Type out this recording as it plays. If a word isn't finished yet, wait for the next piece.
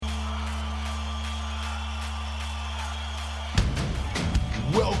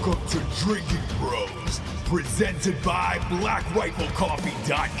Welcome to Drinking Bros, presented by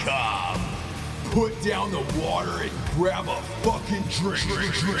BlackRifleCoffee.com. Put down the water and grab a fucking drink.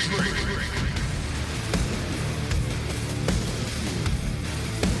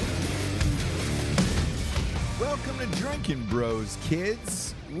 Welcome to Drinking Bros,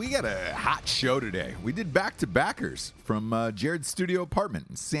 kids. We got a hot show today. We did back-to-backers from Jared's studio apartment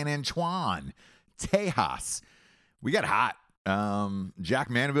in San Antoine, Tejas. We got hot.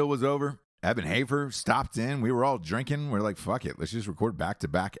 Jack Mandeville was over. Evan Hafer stopped in. We were all drinking. We're like, fuck it. Let's just record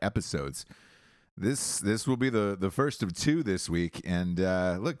back-to-back episodes. This will be the first of two this week. And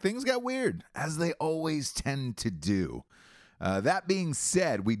look, things got weird, as they always tend to do. That being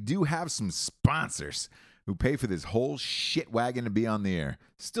said, we do have some sponsors who pay for this whole shit wagon to be on the air.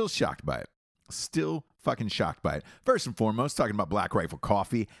 Still shocked by it. Still fucking shocked by it. First and foremost, talking about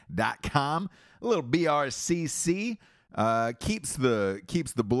BlackRifleCoffee.com. A little BRCC. Keeps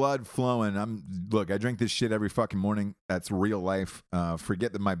the blood flowing. Look, I drink this shit every fucking morning. That's real life.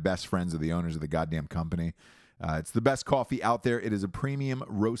 Forget that my best friends are the owners of the goddamn company. It's the best coffee out there. It is a premium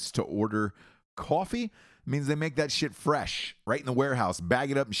roast to order coffee. It means they make that shit fresh right in the warehouse,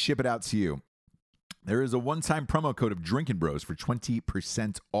 bag it up and ship it out to you. There is a one-time promo code of Drinking Bros for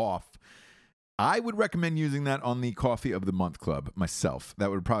 20% off. I would recommend using that on the Coffee of the Month Club myself. That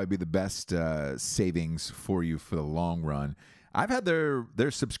would probably be the best savings for you for the long run. I've had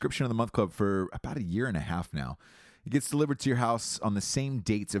their subscription of the month club for about a year and a half now. It gets delivered to your house on the same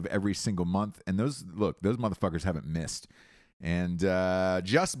dates of every single month. And those motherfuckers haven't missed. And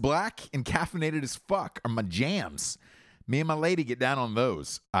Just Black and Caffeinated as Fuck are my jams. Me and my lady get down on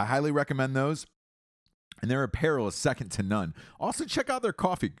those. I highly recommend those. And their apparel is second to none. Also, check out their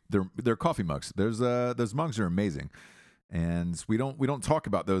coffee, their coffee mugs. Those mugs are amazing, and we don't talk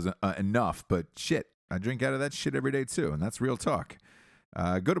about those enough. But shit, I drink out of that shit every day too, and that's real talk.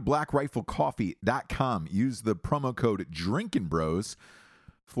 Go to BlackRifleCoffee.com. Use the promo code Drinking Bros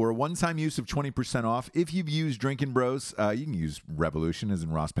for a one-time use of 20% off. If you've used Drinking Bros, you can use Revolution, as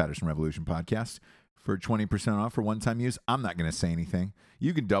in Ross Patterson Revolution podcast, for 20% off for one-time use. I'm not going to say anything.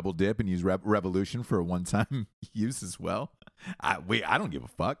 You can double dip and use Revolution for a one-time use as well. I don't give a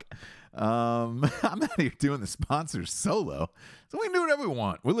fuck. I'm out here doing the sponsors solo, so we can do whatever we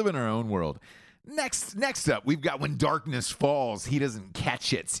want. We live in our own world. Next up, we've got When Darkness Falls, He Doesn't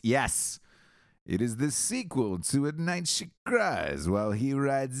Catch It. Yes, it is the sequel to At Night She Cries While He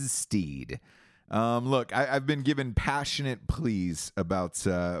Rides His Steed. Look, I've been given passionate pleas about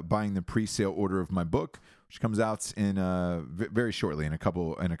buying the pre-sale order of my book, which comes out in very shortly, in a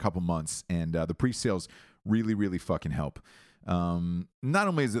couple months, and the pre-sales really fucking help. Not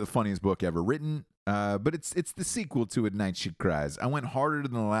only is it the funniest book ever written, but it's the sequel to At Night She Cries. I went harder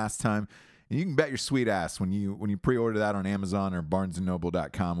than the last time, and you can bet your sweet ass when you pre-order that on Amazon or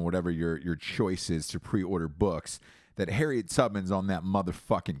BarnesandNoble.com or whatever your choice is to pre-order books, that Harriet Tubman's on that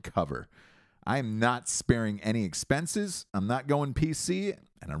motherfucking cover. I am not sparing any expenses. I'm not going PC,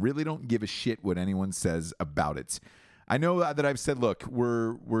 and I really don't give a shit what anyone says about it. I know that I've said, look,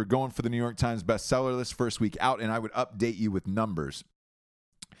 we're going for the New York Times bestseller list first week out, and I would update you with numbers.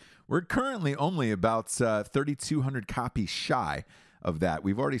 We're currently only about 3,200 copies shy of that.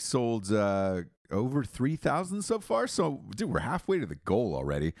 We've already sold over 3,000 so far, so, dude, we're halfway to the goal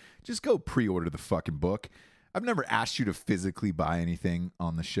already. Just go pre-order the fucking book. I've never asked you to physically buy anything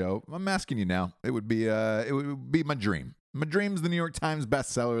on the show. I'm asking you now. It would be my dream. My dream's the New York Times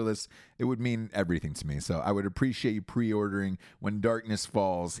bestseller list. It would mean everything to me. So I would appreciate you pre-ordering When Darkness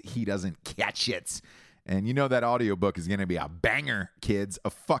Falls, He Doesn't Catch It. And you know that audiobook is going to be a banger, kids. A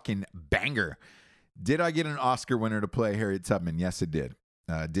fucking banger. Did I get an Oscar winner to play Harriet Tubman? Yes, it did.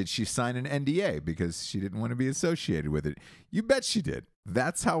 Did she sign an NDA because she didn't want to be associated with it? You bet she did.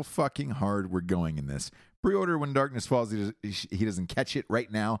 That's how fucking hard we're going in this. Pre-order When Darkness Falls, He Doesn't Catch It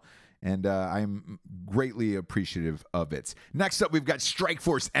right now, and I'm greatly appreciative of it. Next up, we've got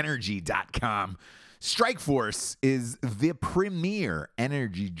StrikeForceEnergy.com. Strikeforce is the premier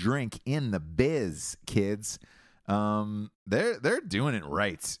energy drink in the biz, kids. They're doing it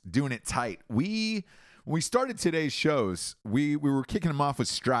right, doing it tight. When we started today's shows, we were kicking them off with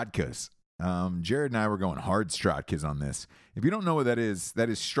Strodkas. Jared and I were going hard Strodkas on this. If you don't know what that is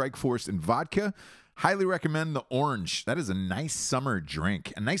Strikeforce and vodka. Highly recommend the orange. That is a nice summer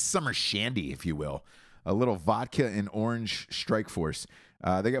drink, a nice summer shandy, if you will. A little vodka and orange Strikeforce.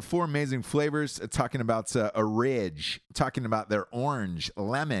 They got 4 amazing flavors, talking about a Ridge, talking about their orange,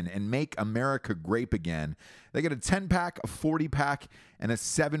 lemon, and Make America Grape Again. They got a 10-pack, a 40-pack, and a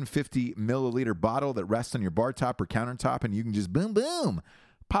 750 milliliter bottle that rests on your bar top or countertop, and you can just boom, boom,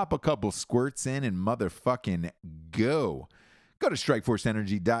 pop a couple squirts in and motherfucking go. Go to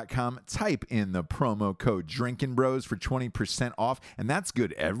StrikeForceEnergy.com, type in the promo code Drinkin' Bros for 20% off, and that's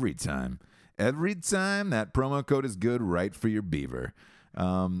good every time. Every time that promo code is good right for your beaver.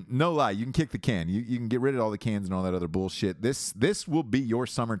 No lie, you can kick the can. You can get rid of all the cans and all that other bullshit. This will be your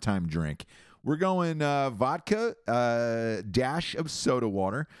summertime drink. We're going vodka, dash of soda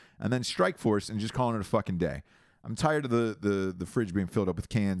water, and then Strike Force, and just calling it a fucking day. I'm tired of the fridge being filled up with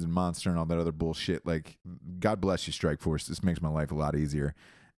cans and Monster and all that other bullshit. Like, God bless you, Strike Force. This makes my life a lot easier,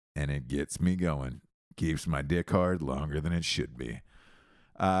 and it gets me going. Keeps my dick hard longer than it should be.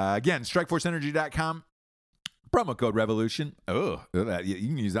 Again, StrikeForceEnergy.com. Promo code Revolution. Oh, you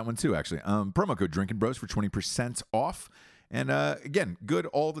can use that one too, actually. Promo code Drinkin' Bros for 20% off. And again, good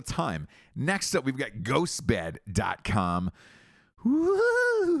all the time. Next up, we've got GhostBed.com.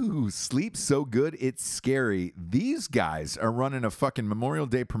 Woo! Sleep so good, it's scary. These guys are running a fucking Memorial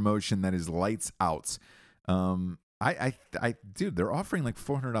Day promotion that is lights out. Dude, they're offering like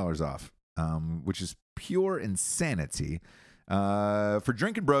 $400 off, which is pure insanity. For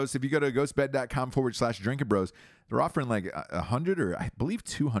Drinkin' Bros, if you go to ghostbed.com/Drinkin' Bros, they're offering like 100 or I believe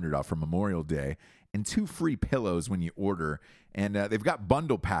 200 off for Memorial Day and 2 free pillows when you order. And they've got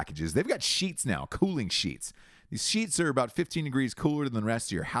bundle packages. They've got sheets now, cooling sheets. These sheets are about 15 degrees cooler than the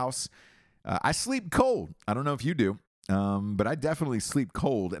rest of your house. I sleep cold. I don't know if you do, but I definitely sleep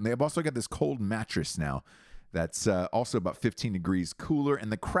cold. And they've also got this cold mattress now that's also about 15 degrees cooler. And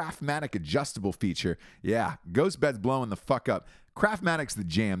the Craftmatic adjustable feature, yeah, Ghost Bed's blowing the fuck up. Craftmatic's the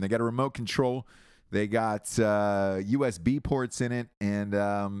jam. They got a remote control. They got USB ports in it. And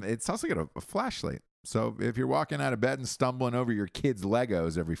it's also got a flashlight. So if you're walking out of bed and stumbling over your kids'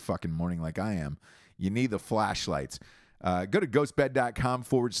 Legos every fucking morning like I am, you need the flashlights. Go to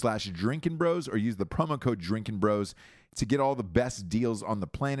ghostbed.com/Drinkin' Bros or use the promo code Drinkin' Bros to get all the best deals on the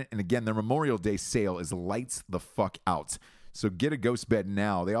planet. And again, their Memorial Day sale is lights the fuck out. So get a Ghost Bed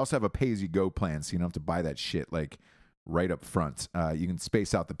now. They also have a pay-as-you-go plan, so you don't have to buy that shit like right up front. You can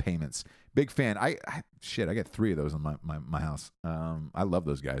space out the payments. Big fan. I got 3 of those in my house. I love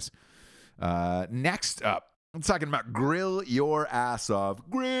those guys. Next up, I'm talking about Grill Your Ass Off.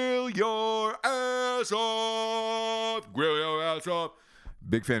 Grill your ass off. Grill your ass off.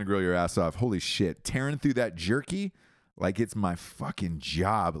 Big fan of Grill Your Ass Off. Holy shit. Tearing through that jerky like it's my fucking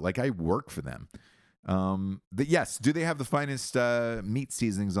job. Like I work for them. Yes, do they have the finest meat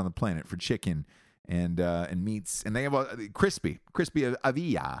seasonings on the planet for chicken and meats? And they have a Crispy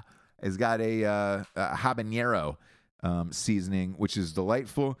Avilla has got a habanero seasoning, which is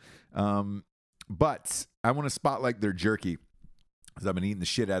delightful. But I want to spotlight their jerky because I've been eating the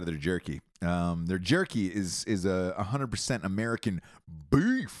shit out of their jerky. Their jerky is a 100% American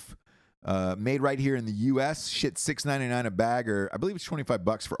beef, made right here in the U.S. Shit, $6.99 a bag, or I believe it's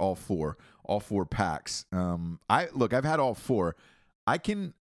 $25 for all four packs. I've had all 4. I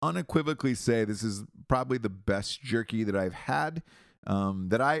can unequivocally say this is probably the best jerky that I've had,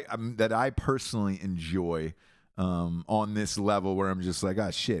 that I personally enjoy. On this level where I'm just like,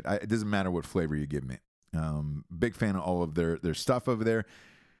 shit, it doesn't matter what flavor you give me. Big fan of all of their stuff over there.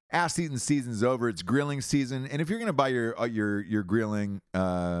 Ass eating season's over. It's grilling season. And if you're going to buy your grilling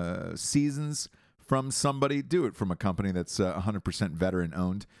seasons from somebody, do it from a company that's 100% veteran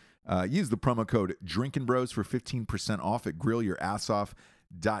owned. Use the promo code Drinkin' Bros for 15% off at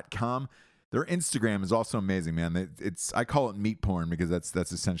grillyourassoff.com. Their Instagram is also amazing, man. I call it meat porn because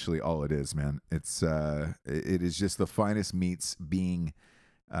that's essentially all it is, man. It is just the finest meats being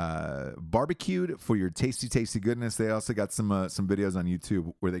barbecued for your tasty goodness. They also got some videos on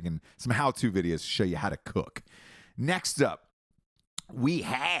YouTube where some how-to videos to show you how to cook. Next up, we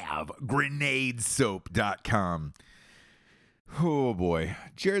have GrenadeSoap.com. Oh boy,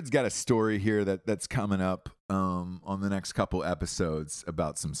 Jared's got a story here that's coming up on the next couple episodes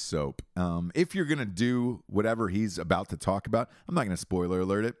about some soap. If you're gonna do whatever he's about to talk about, I'm not gonna spoiler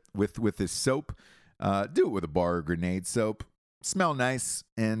alert it with this soap. Do it with a bar of Grenade soap. Smell nice,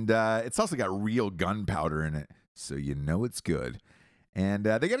 and it's also got real gunpowder in it, so you know it's good. And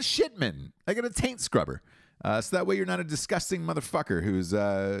they got a shit mitten. They got a taint scrubber. So that way you're not a disgusting motherfucker who's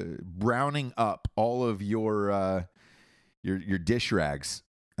browning up all of your dish rags.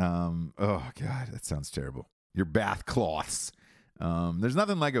 Oh God, that sounds terrible. Your bath cloths. There's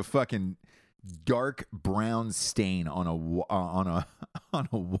nothing like a fucking dark brown stain on a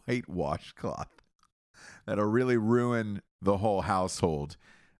white washcloth that'll really ruin the whole household.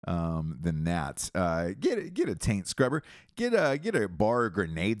 Than that. Get a taint scrubber. Get a bar of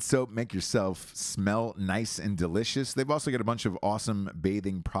Grenade soap. Make yourself smell nice and delicious. They've also got a bunch of awesome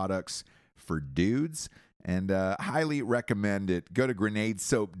bathing products for dudes. and highly recommend it. Go to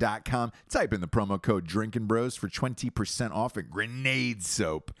grenadesoap.com. Type in the promo code Drinkin' Bros for 20% off at Grenade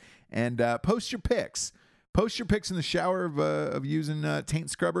Soap. And post your pics. Post your pics in the shower of using Taint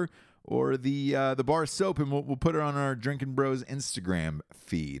Scrubber or the bar soap, and we'll put it on our Drinkin' Bros Instagram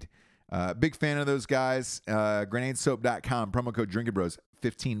feed. Big fan of those guys. Grenadesoap.com. Promo code Drinkin' Bros.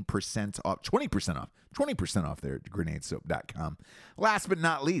 15% off. 20% off there at grenadesoap.com. Last but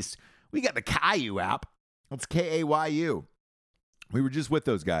not least, we got the Caillou app. It's Kayu. We were just with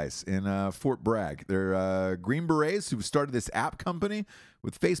those guys in Fort Bragg. They're Green Berets who started this app company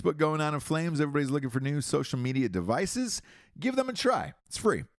with Facebook going on in flames. Everybody's looking for new social media devices. Give them a try. It's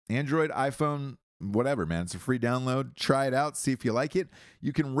free. Android, iPhone, whatever, man. It's a free download. Try it out. See if you like it.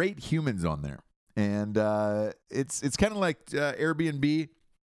 You can rate humans on there. And it's kind of like Airbnb,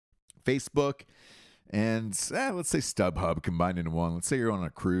 Facebook, and let's say StubHub combined into one. Let's say you're on a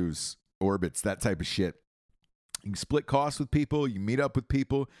cruise, Orbitz, that type of shit. You can split costs with people. You can meet up with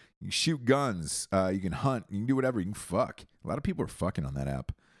people. You can shoot guns. You can hunt. You can do whatever. You can fuck. A lot of people are fucking on that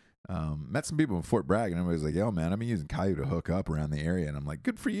app. Met some people in Fort Bragg, and everybody's like, yo, man, I've been using Caillou to hook up around the area. And I'm like,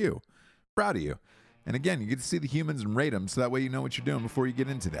 good for you. Proud of you. And again, you get to see the humans and rate them, so that way you know what you're doing before you get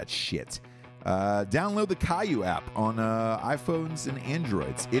into that shit. Download the Caillou app on iPhones and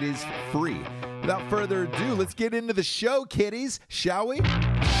Androids. It is free. Without further ado, let's get into the show, kiddies, shall we?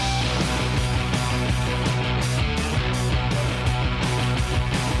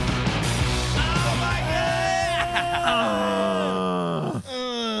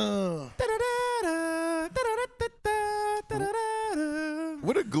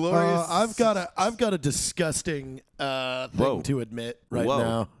 What a glorious... I've got a disgusting thing to admit right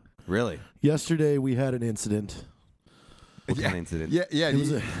now. Really? Yesterday we had an incident. What kind of incident? Yeah. Do you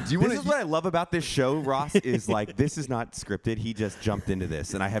this is what I love about this show, Ross, is like this is not scripted. He just jumped into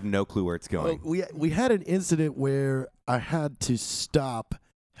this, and I have no clue where it's going. We had an incident where I had to stop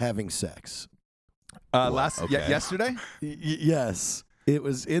having sex. Yesterday? Yes. It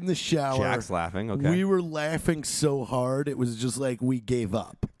was in the shower. Jack's laughing. Okay. We were laughing so hard, it was just like we gave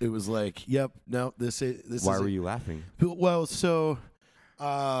up. It was like, yep, no, this is. Why were you laughing? Well, so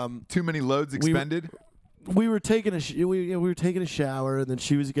too many loads expended? We were taking we were taking a shower, and then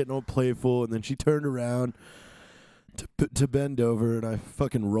she was getting all playful, and then she turned around to bend over, and I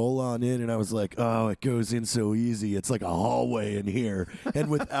fucking roll on in, and I was like, oh, it goes in so easy. It's like a hallway in here. And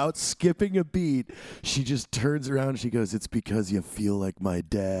without skipping a beat, she just turns around and she goes, it's because you feel like my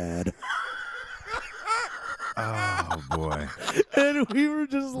dad. Oh, boy. And we were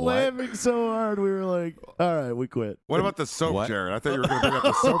just laughing so hard. We were like, all right, we quit. What about the soap, Jared? I thought you were going to bring up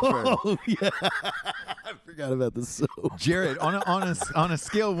the soap thing. Oh, yeah. I forgot about the soap. Jared, on a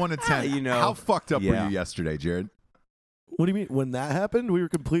scale of 1 to 10, how fucked up were you yesterday, Jared? What do you mean? When that happened, we were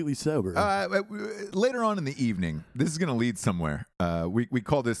completely sober. Later on in the evening, this is going to lead somewhere. We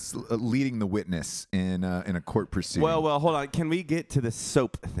call this leading the witness in a court proceeding. Well, hold on. Can we get to the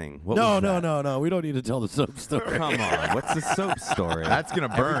soap thing? No. We don't need to tell the soap story. Come on. What's the soap story? That's going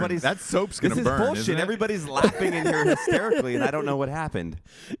to burn. That soap's going to burn. This is bullshit. Everybody's laughing in here hysterically, and I don't know what happened.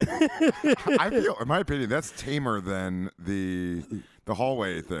 I feel, in my opinion, that's tamer than the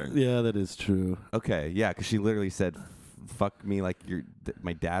hallway thing. Yeah, that is true. Okay, yeah, because she literally said, fuck me like you're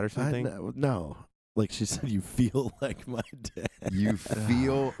my dad or something? No. Like she said, you feel like my dad. You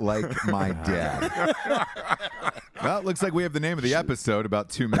feel like my dad. Well, it looks like we have the name of the episode about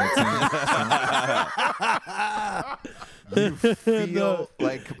 2 minutes in. You feel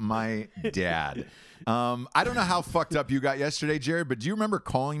like my dad. I don't know how fucked up you got yesterday, Jared, but do you remember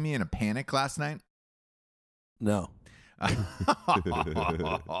calling me in a panic last night? No. He's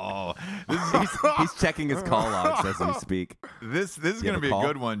checking his call logs as we speak. This is going to be a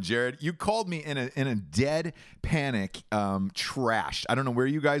good one, Jared. You called me in a dead panic, trashed. I don't know where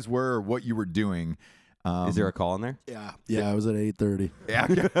you guys were or what you were doing. Is there a call in there? Yeah. I was at 8:30. Yeah. I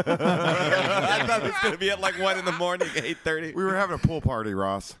thought it was going to be at like 1 in the morning, 8:30. We were having a pool party,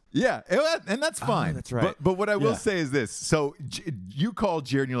 Ross. Yeah, and that's fine. That's right. But what I will say is this. So you called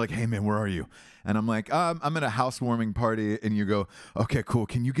Jared and you're like, hey, man, where are you? And I'm like, I'm at a housewarming party. And you go, okay, cool.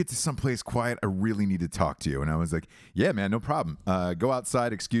 Can you get to someplace quiet? I really need to talk to you. And I was like, yeah, man, no problem. Go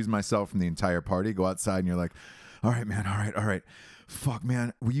outside, excuse myself from the entire party. Go outside. And you're like, all right, man, all right. Fuck,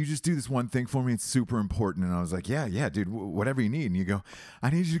 man, will you just do this one thing for me? It's super important. And I was like, yeah, dude, whatever you need. And you go, I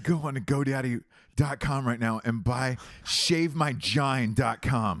need you to go on to GoDaddy.com right now and buy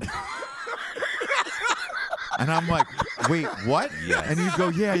ShaveMyGine.com. And I'm like, wait, what? Yes. And you go,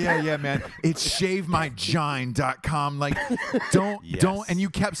 yeah, man. It's shavemygine.com. Like, don't, and you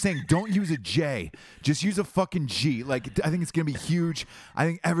kept saying, don't use a J. Just use a fucking G. Like, I think it's going to be huge. I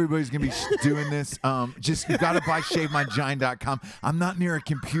think everybody's going to be doing this. Just, you got to buy shavemygine.com. I'm not near a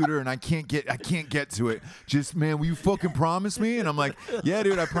computer and I can't get to it. Just, man, will you fucking promise me? And I'm like, yeah,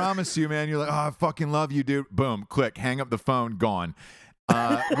 dude, I promise you, man. You're like, oh, I fucking love you, dude. Boom, click, hang up the phone, gone.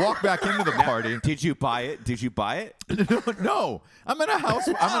 Walk back into the party. Did you buy it? No, I'm at a house.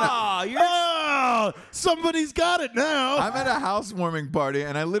 Somebody's got it now. I'm at a housewarming party,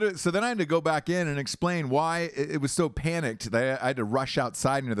 and so then I had to go back in and explain why it was so panicked that I had to rush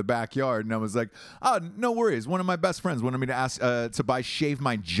outside into the backyard. And I was like, oh, no worries. One of my best friends wanted me to ask to buy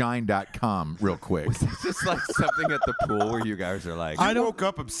shavemygine.com real quick. Was this just like something at the pool where you guys are like? I woke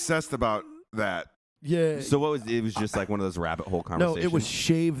up obsessed about that. Yeah. So what was it? Was just like one of those rabbit hole conversations. No, it was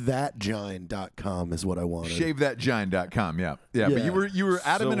shavethatgine.com is what I wanted. Shavethatgine.com, yeah. But you were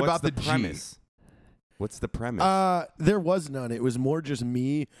adamant so about the G. premise. What's the premise? There was none. It was more just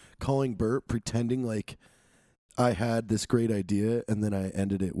me calling Bert, pretending like I had this great idea, and then I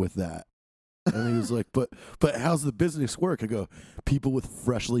ended it with that. And he was like, but how's the business work? I go, people with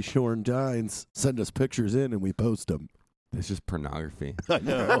freshly shorn dines send us pictures in, and we post them. This is pornography. I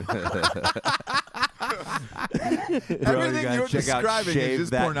know. Everything you're describing is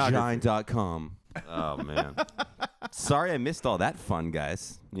just pornography. ShaveThatGine.com. Oh, man. Sorry I missed all that fun,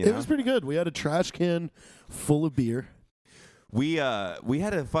 guys. It was pretty good. We had a trash can full of beer. We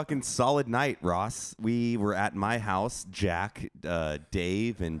had a fucking solid night, Ross. We were at my house. Jack,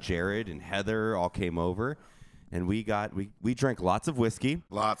 Dave, and Jared and Heather all came over, and we drank lots of whiskey.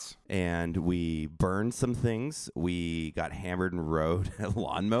 Lots. And we burned some things. We got hammered and rode a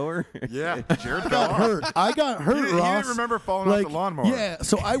lawnmower. Yeah, Jared got hurt. I got hurt, He Ross. didn't remember falling off the lawnmower. Yeah,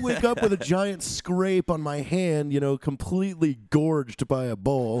 so I wake up with a giant scrape on my hand, completely gorged by a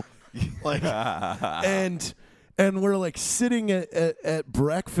bull. Like, and we're like sitting at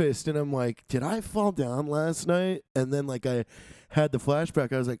breakfast, and I'm like, did I fall down last night? And then like I had the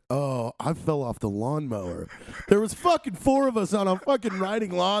flashback. I was like, oh, I fell off the lawnmower. There was fucking 4 of us on a fucking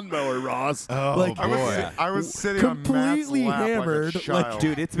riding lawnmower, Ross. Oh, like, boy. I was sitting completely on Matt's lap hammered, like a child.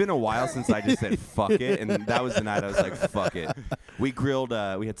 Dude, it's been a while since I just said fuck it, and that was the night I was like, fuck it. We grilled,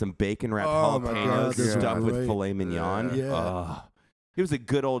 we had some bacon wrapped Oh, my God, jalapenos those are stuffed with great. filet mignon. Yeah. It was a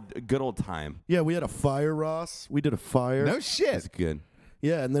good old time. Yeah, we had a fire, Ross. We did a fire. No It was shit. good.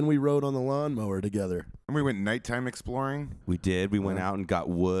 Yeah, and then we rode on the lawnmower together. And we went nighttime exploring. We did. We went out and got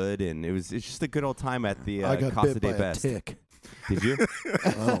wood, and it's just a good old time at the I got Casa bit de by Best. a tick. Did you?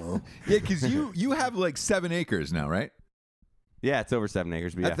 I don't know. Yeah, because you have like 7 acres now, right? Yeah, it's over 7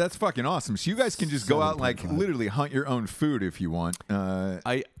 acres. But yeah. That's fucking awesome. So you guys can just go out and like 7.5. literally hunt your own food if you want.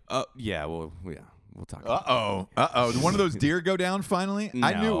 Yeah, we'll talk about Uh-oh. One of those deer go down finally?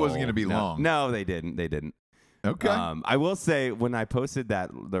 I knew it wasn't going to be long. No, they didn't. Okay. I will say, when I posted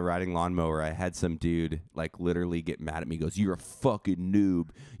the riding lawnmower, I had some dude like literally get mad at me. He goes, "You're a fucking noob.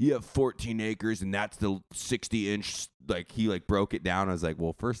 You have 14 acres, and that's the 60-inch." Like he like broke it down. I was like,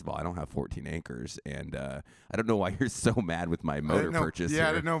 "Well, first of all, I don't have 14 acres, and I don't know why you're so mad with my motor purchase." Yeah,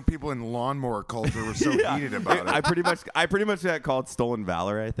 I didn't know people in lawnmower culture were so heated about it. I pretty much got called stolen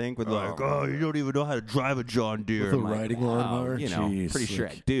valor. I think with like, "Oh, you don't even know how to drive a John Deere." With a I'm like, riding "Wow, lawnmower? Jeez, pretty sure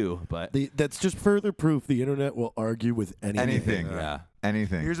I do, but That's just further proof the internet will argue with anything. Anything. yeah."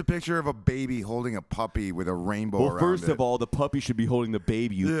 Anything. Here's a picture of a baby holding a puppy with a rainbow Well, around first it. of all, the puppy should be holding the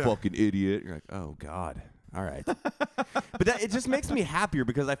baby, you Yeah. fucking idiot. You're like, oh, God. All right. But it just makes me happier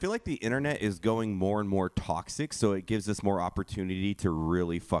because I feel like the internet is going more and more toxic, so it gives us more opportunity to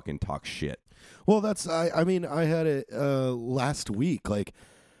really fucking talk shit. Well, I mean, I had it last week. Like,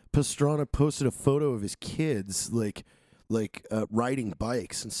 Pastrana posted a photo of his kids, like riding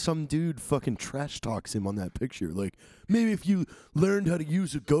bikes, and some dude fucking trash talks him on that picture. Like, maybe if you learned how to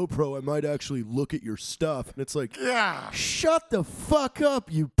use a GoPro, I might actually look at your stuff. And it's like, Yeah. shut the fuck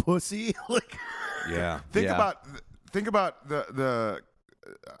up, you pussy. Like, Yeah. Think about the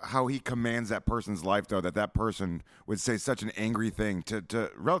how he commands that person's life, though, that person would say such an angry thing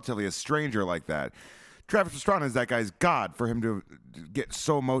to relatively a stranger like that. Travis Pastrana is that guy's god for him to get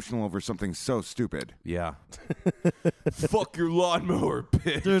so emotional over something so stupid. Yeah. Fuck your lawnmower,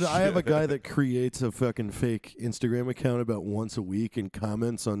 bitch. dude, I have a guy that creates a fucking fake Instagram account about once a week and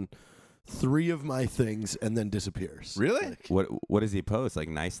comments on 3 of my things and then disappears. Really? What does he post? Like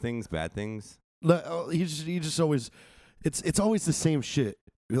nice things, bad things? He just always, it's always the same shit.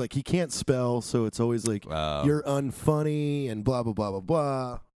 Like, he can't spell, so it's always like, you're unfunny and blah, blah, blah, blah,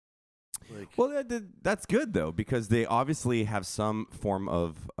 blah. Well, that's good though, because they obviously have some form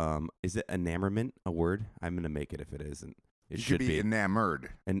of is it enamorment a word? I'm gonna make it if it isn't. It You should be enamored.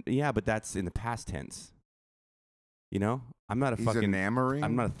 And yeah, but that's in the past tense. You know, I'm not a He's fucking. enamoring.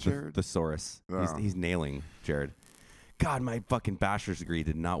 I'm not a Jared? thesaurus. Oh. He's nailing Jared. God, my fucking bachelor's degree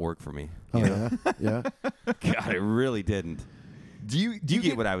did not work for me. Oh You know? yeah. God, it really didn't. Do you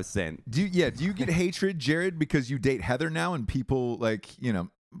get what I was saying? Do you get hatred, Jared, because you date Heather now, and people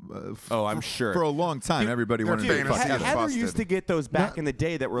Oh, I'm sure. for a long time everybody wanted to fuck fantasy Heather. is Heather busted. used to get those back in the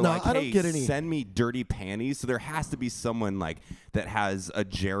day that were No, like, I don't hey, get any- send me dirty panties. So there has to be someone like that has a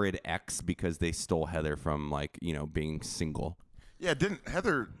Jared X because they stole Heather from being single. Yeah, didn't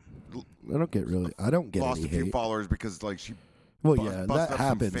Heather I don't get lost any a few hate. followers because she Well, bust- yeah, busted that up some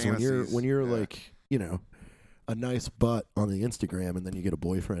happens fantasies. when you're Yeah. like, a nice butt on the Instagram, and then you get a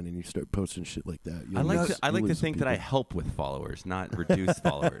boyfriend and you start posting shit like that. I like you to lose some think that I people. help with followers, not reduce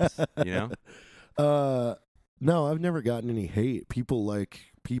followers. You know? No, I've never gotten any hate.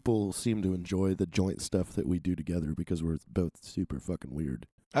 People seem to enjoy the joint stuff that we do together because we're both super fucking weird.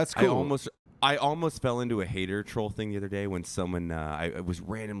 That's cool. I almost fell into a hater troll thing the other day when someone I was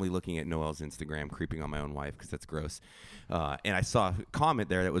randomly looking at Noel's Instagram, creeping on my own wife because that's gross, and I saw a comment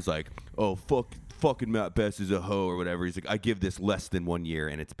there that was like, "Oh fucking Matt Best is a hoe" or whatever. He's like, "I give this less than 1 year,"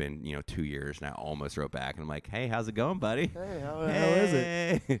 and it's been 2 years now. I almost wrote back, and I'm like, "Hey, how's it going, buddy? Hey, how is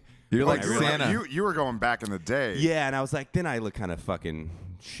it? it?" You're like you were- Santa. You were going back in the day. Yeah, and I was like, then I look kind of fucking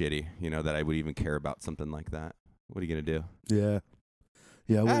shitty, that I would even care about something like that. What are you gonna do? Yeah.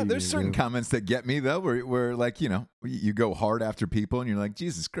 Yeah, what are you There's gonna certain do? comments that get me though, where like you go hard after people, and you're like,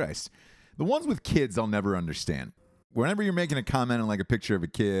 Jesus Christ. The ones with kids, I'll never understand. Whenever you're making a comment on like a picture of a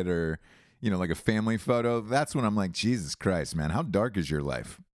kid or like a family photo, that's when I'm like, Jesus Christ, man, how dark is your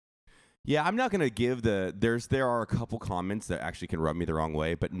life? Yeah, I'm not gonna give there are a couple comments that actually can rub me the wrong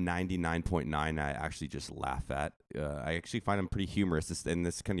way, but 99.9 I actually just laugh at. I actually find them pretty humorous, and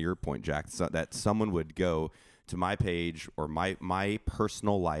this is kind of your point, Jack, so that someone would go to my page or my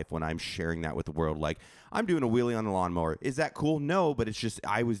personal life when I'm sharing that with the world, like, I'm doing a wheelie on the lawnmower. Is that cool? No, but it's just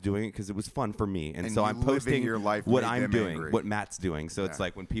I was doing it because it was fun for me, and so you I'm living posting your life what made I'm them doing, angry. what Matt's doing. So it's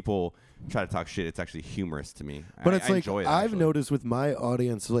like when people try to talk shit, it's actually humorous to me. But I it's like enjoy it, I've actually. noticed with my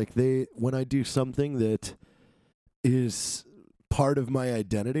audience, like when I do something that is part of my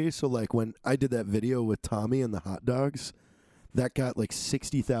identity. So like when I did that video with Tommy and the hot dogs, that got like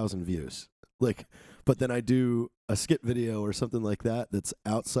 60,000 views. Like, but then I do a skit video or something like that that's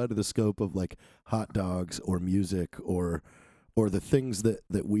outside of the scope of like hot dogs or music or the things that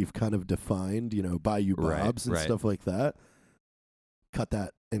we've kind of defined, Bayou Right, Bobs and right. stuff like that. Cut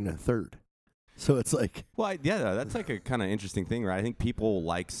that in a third. So it's like, Well, yeah, that's like a kind of interesting thing, right? I think people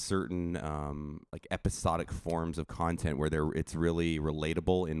like certain like episodic forms of content where it's really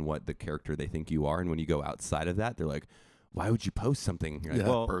relatable in what the character they think you are, and when you go outside of that, they're like, "Why would you post something?" You're like, Yeah.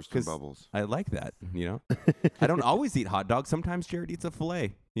 well, Burst in 'cause bubbles. I like that, I don't always eat hot dogs. Sometimes Jared eats a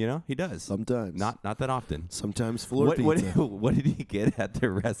fillet. He does. sometimes. Not that often. Sometimes floor What, pizza. what did he get at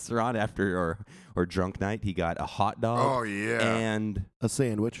the restaurant after or drunk night? He got a hot dog. Oh, yeah. And A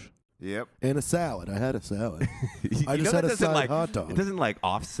sandwich. Yep. And a salad. I had a salad. I you just know had that a doesn't, side like, hot dog. It doesn't like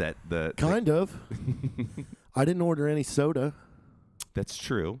offset the Kind of. I didn't order any soda. That's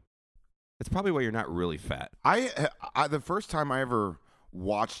true. That's probably why you're not really fat. I the first time I ever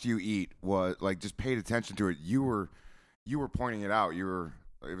watched you eat was like just paid attention to it. You were pointing it out.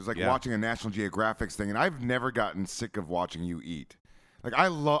 It was like Yeah. watching a National Geographic thing, and I've never gotten sick of watching you eat. Like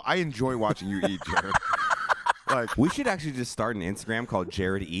I enjoy watching you eat, Jared. Like We should actually just start an Instagram called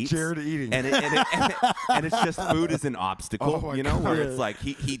Jared Eats. Jared eating. And it's just food as an obstacle, Oh my where God. it's like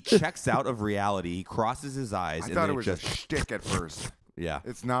he checks out of reality, he crosses his eyes, I and thought then it was just a shtick at first. yeah.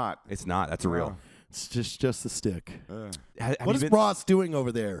 It's not. It's not. That's a real. It's just a stick. Have What you is been- Ross doing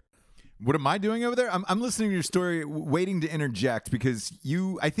over there? What am I doing over there? I'm listening to your story, waiting to interject because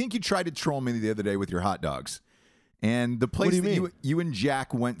I think you tried to troll me the other day with your hot dogs. And the place do you that mean? you and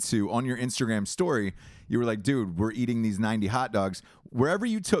Jack went to on your Instagram story, you were like, dude, we're eating these 90 hot dogs. Wherever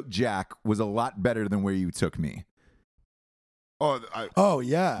you took Jack was a lot better than where you took me. Oh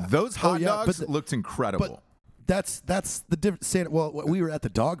yeah, Those hot yeah, dogs but looked incredible. But that's the difference. Well, we were at the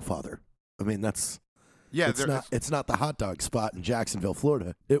Dogfather. I mean, it's not the hot dog spot in Jacksonville,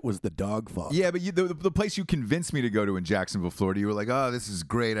 Florida. It was the Dogfather. Yeah, but the place you convinced me to go to in Jacksonville, Florida, you were like, "Oh, this is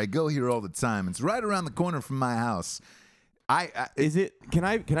great. I go here all the time. It's right around the corner from my house." Is it? Can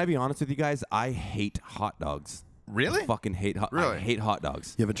I be honest with you guys? I hate hot dogs. Really? I fucking hate hot. I Really? hate hot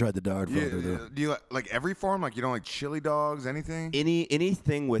dogs. You haven't tried the Dogfather, though. Do you like every form? Like you don't like chili dogs, anything?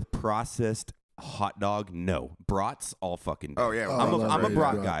 Anything with processed hot dog, no. Brats, all fucking day. Oh, yeah. I love I'm a Ray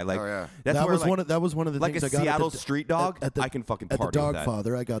brat Brat. guy. Like, Oh, yeah. that's that where, was like, one of the like things a I got Seattle at the, street dog. At the, I can fucking at party the with that.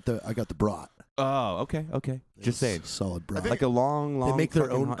 Dogfather. I got the brat. Oh, okay. Just saying. Solid brat. Like a long. They make their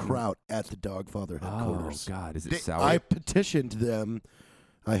fucking own hot- kraut at the Dogfather headquarters. Oh God, is it They- sour? I petitioned them.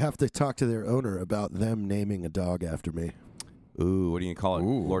 I have to talk to their owner about them naming a dog after me. Ooh, what do you call it?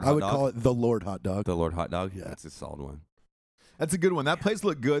 Ooh. Lord I Hot would Dog? call it the Lord Hot Dog. The Lord Hot Dog? Yeah. That's a solid one. That's a good one. That place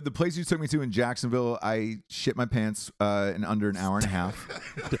looked good. The place you took me to in Jacksonville, I shit my pants in under an hour and a half.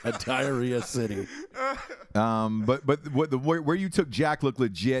 Diarrhea City. But where you took Jack looked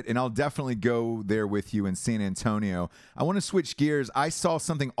legit, and I'll definitely go there with you in San Antonio. I want to switch gears. I saw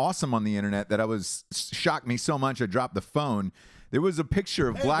something awesome on the internet that shocked me so much I dropped the phone. There was a picture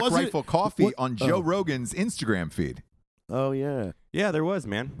of Black was it- Rifle Coffee what- on Joe oh. Rogan's Instagram feed. Oh yeah. Yeah, there was,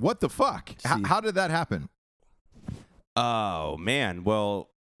 man. What the fuck? See. How did that happen? Oh, man. Well,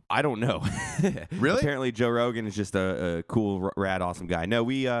 I don't know. Really? Apparently, Joe Rogan is just a cool, rad, awesome guy. No,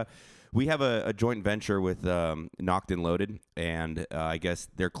 we have a joint venture with Knocked and Loaded, and I guess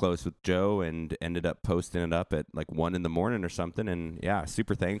they're close with Joe and ended up posting it up at like 1 a.m. or something. And yeah,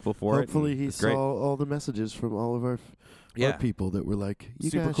 super thankful for Hopefully it. he It's saw great. all the messages from all of our Yeah. people that were like, "You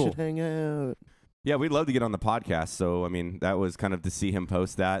Super guys cool. should hang out." Yeah, we'd love to get on the podcast. So, I mean, that was kind of to see him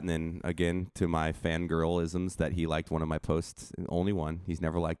post that. And then, again, to my fangirlisms that he liked one of my posts. Only one. He's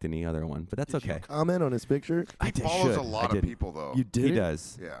never liked any other one. But that's okay. Comment on his picture. I He follows should. a lot I of didn't. people, though. You did. He it?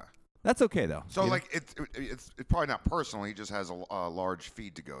 does. Yeah. That's okay, though. So, You know? like, it's probably not personal. He just has a large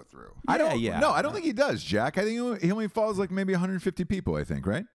feed to go through. I don't. Yeah. No, I don't think he does, Jack. I think he only follows like maybe 150 people. I think,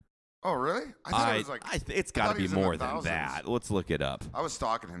 right? Oh, really? I thought it was like. it's I got thought to he be was in the more than thousands. that. Let's look it up. I was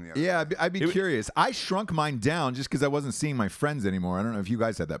stalking him the other Yeah, day. I'd be curious. I shrunk mine down just because I wasn't seeing my friends anymore. I don't know if you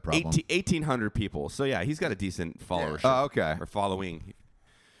guys had that problem. 1,800 people. So, yeah, he's got a decent followership. Oh, okay. Or following.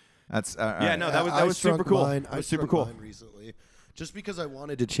 That's Yeah, no, that was I super shrunk cool. Mine, That I was super shrunk cool. mine recently, just because I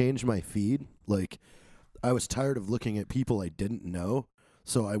wanted to change my feed. Like, I was tired of looking at people I didn't know,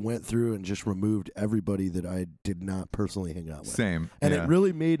 so I went through and just removed everybody that I did not personally hang out with. Same. And yeah. it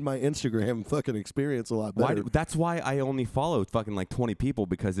really made my Instagram fucking experience a lot Why better. that's why I only follow fucking like 20 people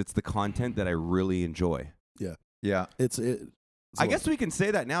because it's the content that I really enjoy. Yeah. It's I guess we can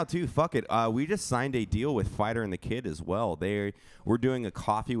say that now too. Fuck it. We just signed a deal with Fighter and the Kid as well. We're doing a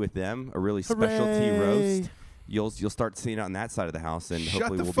coffee with them, a really specialty Hooray. roast. You'll start seeing it on that side of the house, and Shut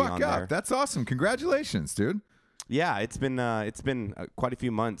hopefully the we'll fuck be on up. there. That's awesome. Congratulations, dude. Yeah, it's been quite a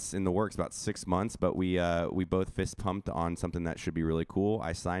few months in the works, about 6 months, but we both fist pumped on something that should be really cool.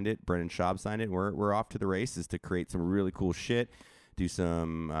 I signed it. Brendan Schaub signed it. We're off to the races to create some really cool shit, do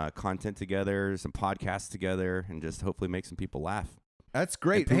some content together, some podcasts together, and just hopefully make some people laugh. That's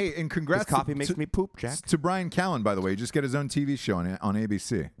great. And Hey, and congrats This coffee to, makes me poop, Jack. to Brian Callen, by the way. He just got his own TV show on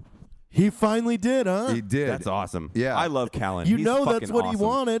ABC. He finally did, huh? He did. That's awesome. Yeah. I love Callan. You He's know fucking that's what he awesome.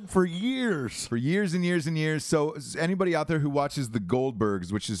 wanted for years. For years and years and years. So anybody out there who watches The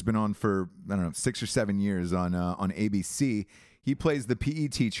Goldbergs, which has been on for, I don't know, 6 or 7 years on ABC, he plays the PE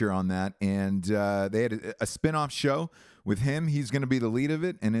teacher on that. And they had a spin-off show with him. He's going to be the lead of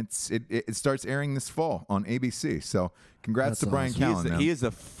it, and it starts airing this fall on ABC. So congrats That's to Brian awesome. Callen. man. He is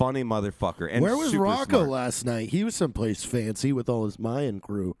a funny motherfucker. And Where was super Rocco smart. last night? He was someplace fancy with all his Mayan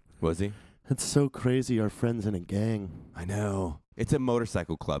crew. Was he? It's so crazy. Our friends in a gang. I know. It's a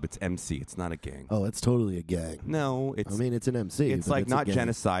motorcycle club. It's MC. It's not a gang. Oh, it's totally a gang. No, it's I mean, it's an MC. it's but like a not gang.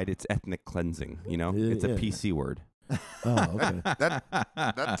 genocide. It's ethnic cleansing. You know, Yeah, it's a yeah. PC word. Oh, okay.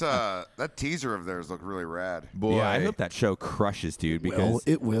 That teaser of theirs looked really rad. Boy. Yeah, I hope that show crushes, dude. Because Well,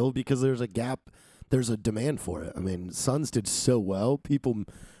 it will because there's a gap. There's a demand for it. I mean, Sons did so well. People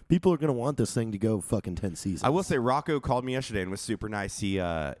are gonna want this thing to go fucking 10 seasons. I will say, Rocco called me yesterday and was super nice.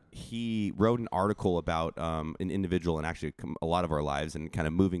 He wrote an article about an individual and actually a lot of our lives and kind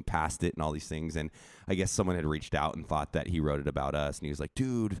of moving past it and all these things. And I guess someone had reached out and thought that he wrote it about us. And he was like,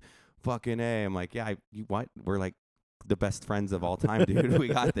 "Dude, fucking A." I'm like, "Yeah, what? We're like the best friends of all time, dude. We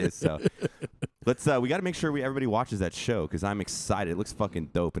got this." So let's we got to make sure everybody watches that show because I'm excited. It looks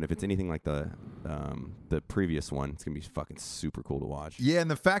fucking dope. And if it's anything like the previous one, it's gonna be fucking super cool to watch. Yeah, and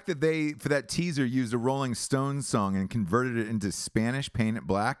the fact that they, for that teaser, used a Rolling Stones song and converted it into Spanish, Paint It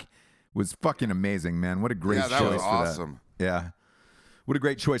Black, was fucking amazing, man. What a great Yeah, choice that was for awesome. that. Yeah. What a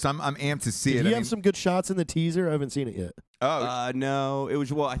great choice. I'm amped to see Did it. he I have mean- some good shots in the teaser? I haven't seen it yet. No, it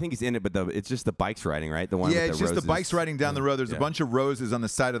was. Well, I think he's in it, but it's just the bikes riding, right? The one. Yeah, with it's the just the roses. bikes riding down the road. There's Yeah. a bunch of roses on the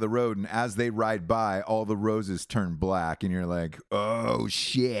side of the road, and as they ride by, all the roses turn black, and you're like, oh,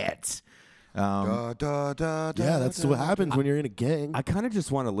 shit. Da, da, da, Yeah, da, that's da, what da. happens when you're in a gang. I kind of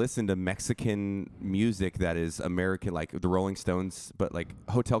just want to listen to Mexican music that is American, like the Rolling Stones, but like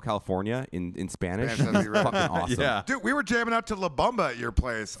Hotel California in Spanish. Spanish, that'd be right. Fucking awesome. Yeah. Dude, we were jamming out to La Bamba at your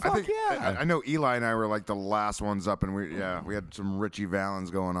place. I Fuck think yeah. I know Eli and I were like the last ones up, and we had some Richie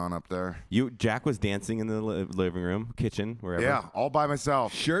Valens going on up there. Jack was dancing in the living room, kitchen, wherever. Yeah, all by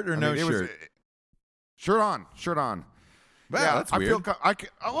myself. Shirt or I no mean, it was- shirt? Shirt on. Wow, yeah, that's I weird. feel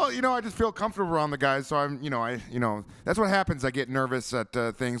I just feel comfortable around the guys. So that's what happens. I get nervous at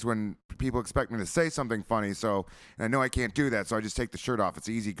things when people expect me to say something funny. So and I know I can't do that. So I just take the shirt off. It's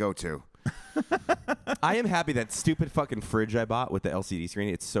an easy go-to. I am happy that stupid fucking fridge I bought with the LCD screen.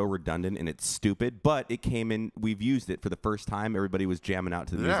 It's so redundant and it's stupid, but it came in. We've used it for the first time. Everybody was jamming out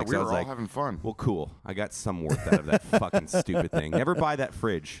to the Yeah, music. we so I were was all like, having fun. well, cool. I got some worth out of that fucking stupid thing. Never buy that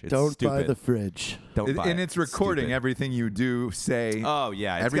fridge. It's Don't stupid. buy the fridge. Don't buy And it. it's recording Stupid. everything you do, say. Oh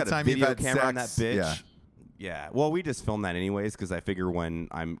yeah, it's every got time a you've video had camera on that sex, bitch. yeah. Yeah. Well, we just film that anyways because I figure when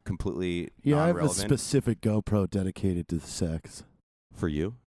I'm completely Yeah, I have a non-relevant specific GoPro dedicated to the sex. for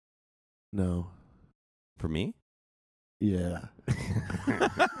you, No. for me. Yeah.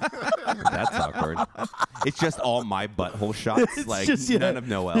 That's awkward. It's just all my butthole shots, It's like just, yeah, none of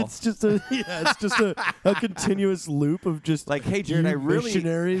Noel. It's just a a continuous loop of just Like, hey, Jared, you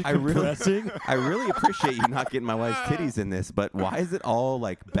missionary I really, compressing. I really appreciate you not getting my wife's titties in this, but why is it all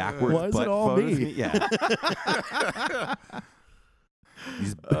like backwards Why is butt it all photos? me? Yeah.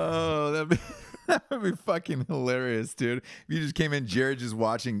 Oh, that'd be fucking hilarious, dude. If you just came in, Jared just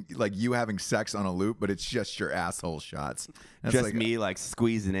watching like you having sex on a loop, but it's just your asshole shots. That's Just like, me like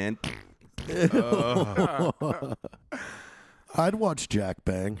squeezing in. I'd watch Jack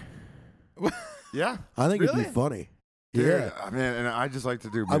bang. Yeah. I think it'd Really? be funny. Dude, Yeah. I mean, and I just like to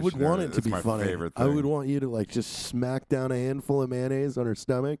do. I would want missionary. it to It's be my funny. Favorite I thing. would want you to like just smack down a handful of mayonnaise on her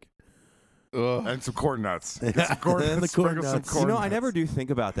stomach. and some corn nuts. And Get some corn the nuts. corn Sprinkle some nuts. corn You know, I nuts. never do think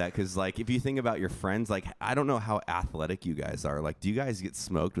about that because, like, if you think about your friends, like, I don't know how athletic you guys are. Like, do you guys get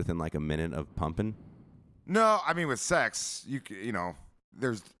smoked within like a minute of pumping? No, I mean with sex, you know,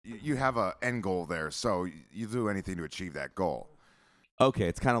 you have a end goal there, so you do anything to achieve that goal. Okay,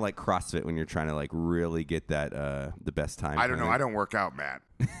 it's kind of like CrossFit when you're trying to like really get that the best time. I don't know. I don't work out, Matt.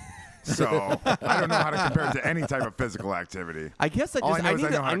 So I don't know how to compare it to any type of physical activity. I guess All I know is I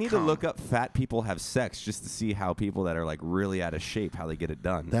know how I to need to come. look up fat people have sex just to see how people that are like really out of shape how they get it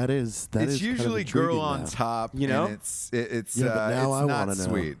done. That is that it's is kind of usually girl intriguing on now. top, You know? and it's Yeah, but now it's I not wanna know.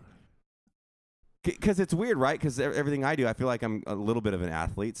 sweet. Because it's weird, right? Because everything I do, I feel like I'm a little bit of an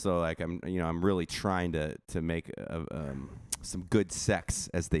athlete, so like I'm really trying to make some good sex,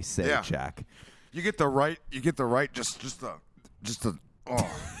 as they say, Yeah. Jack. You get the right. Just the.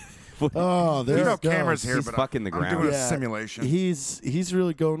 Oh, Oh, there there's no it goes. cameras here, He's but fucking the I'm ground. doing Yeah. a simulation. He's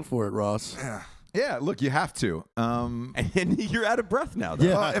really going for it, Ross. Yeah. Yeah, look, you have to. And you're out of breath now, though.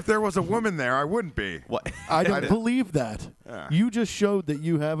 Yeah. Well, if there was a woman there, I wouldn't be. What? I don't believe that. Yeah. You just showed that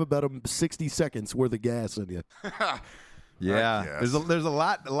you have about 60 seconds worth of gas in you. Yeah, guess. there's a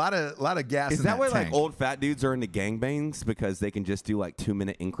lot of gas. Is in that why tank. like old fat dudes are into gangbangs because they can just do like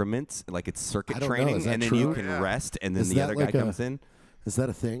 2-minute increments, like it's circuit I don't know. training, Is that and then true? you can Yeah. rest, and then Is the that other like guy a- comes in. Is that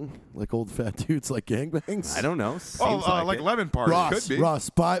a thing? Like old fat dudes like gangbangs? I don't know. Oh, Seems like it. lemon party. Ross, Could be. Ross,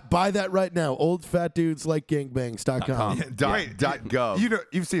 buy that right now. Old fat dudes like gangbangs.com. .gov.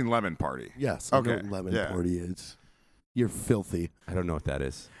 You've seen Lemon Party. Yes, I know Okay, what Lemon yeah. Party is. You're filthy. I don't know what that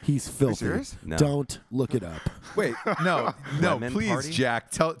is. He's filthy. serious? No. Don't look it up. Wait, no, Lemon please, party?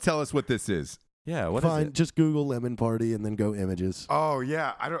 Jack, tell us what this is. Yeah. What is Fine, it? just Google Lemon Party and then go images. Oh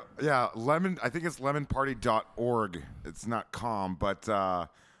yeah, lemon. I think it's lemonparty.org. It's not com, but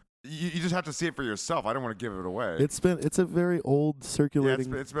you just have to see it for yourself. I don't want to give it away. It's a very old yeah,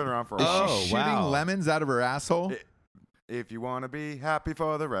 circulating. it's been around for a Is while. Oh, she shooting wow. lemons out of her asshole? If you want to be happy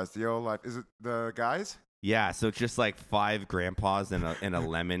for the rest of your life, is it the guys? Yeah. So it's just like 5 grandpas in a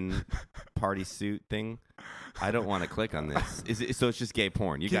lemon party suit thing. I don't want to click on this. So it's just gay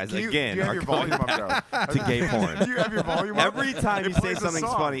porn. You guys Do you again have are your going volume up back though? to gay porn. Do you have your volume up? Every time It you say plays a something's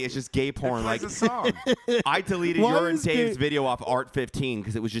song. funny, it's just gay porn. It Like plays a song. I deleted Why your and is Dave's gay- video off Art 15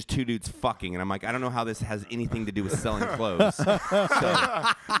 because it was just 2 dudes fucking, and I'm like, I don't know how this has anything to do with selling clothes. So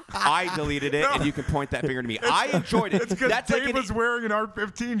I deleted it, and you can point that finger to me. I enjoyed it. It's because That's Dave like was wearing an Art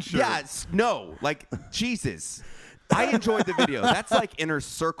 15 shirt. yes, no, like Jesus. I enjoyed the video. That's like inner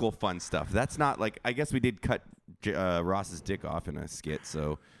circle fun stuff. That's not like I guess we did cut Ross's dick off in a skit,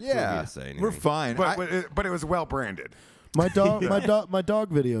 so who are we Yeah, to say anything? we're fine. But it was well branded. my dog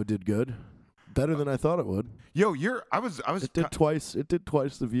video did good. Better than I thought it would. Yo, I was It did twice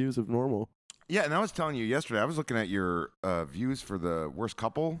the views of normal. yeah, and I was telling you yesterday. I was looking at your views for the worst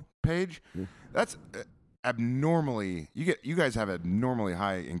couple page. That's abnormally. You guys have abnormally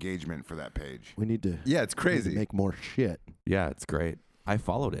high engagement for that page. We need to. Yeah, it's we need to crazy. make more shit. Yeah, it's great. I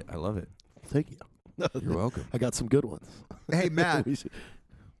followed it. I love it. Thank you. You're welcome. I got some good ones. Hey, Matt, We should-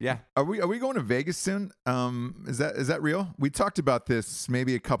 Yeah. are we going to Vegas soon? Is that real? We talked about this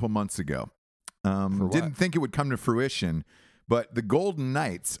maybe a couple months ago. what? Didn't think it would come to fruition, but the Golden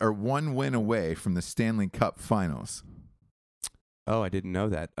Knights are one win away from the Stanley Cup Finals. Oh, I didn't know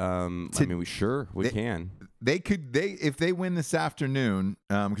that. I mean, we can. If they win this afternoon,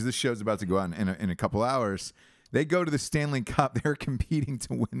 because this show's about to go out in a couple hours, they go to the Stanley Cup. They're competing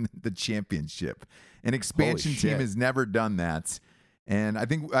to win the championship. An expansion Holy team shit. has never done that. And I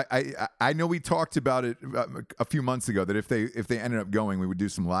think I know we talked about it a few months ago that if they ended up going, we would do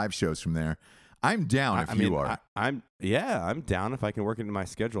some live shows from there. I'm down if you are. I'm down if I can work into my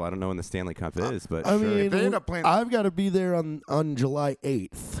schedule. I don't know when the Stanley Cup is, but I sure. mean, If they end up playing- I've got to be there on July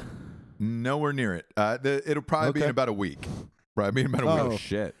 8th. Nowhere near it. It'll probably be in Okay. about a week. Probably be in about a Oh. week.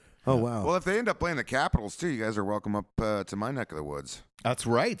 shit. Oh wow. Well, if they end up playing the Capitals too, you guys are welcome up to my neck of the woods. That's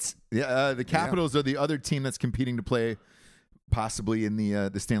right. Yeah, the Capitals are the other team that's competing to play possibly in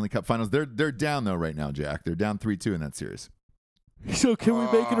the Stanley Cup Finals. They're down though right now, Jack. They're down 3-2 in that series. So can we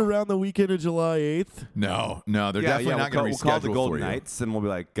make it around the weekend of July 8th? No, they're definitely not going to reschedule We'll call the for Golden you. Knights, and we'll be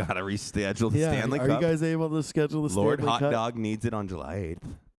like, gotta reschedule the Yeah. Stanley Are Cup. you guys able to schedule the Lord Stanley Hot Cup? Dog needs it on July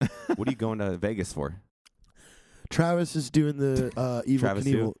 8th. What are you going to Vegas for? Travis is doing the Evil Travis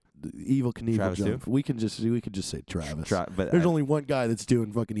Knievel. who? The Evil Knievel Travis who? jump. We could just say Travis. But There's only one guy that's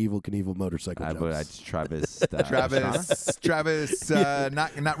doing fucking Evil Knievel motorcycle I, jumps. but it's Travis. Travis,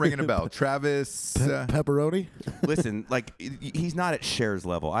 not ringing a bell. Travis, Pepperoni. Listen, like he's not at Cher's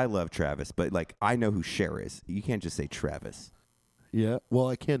level. I love Travis, but like I know who Cher is. You can't just say Travis. Yeah. Well,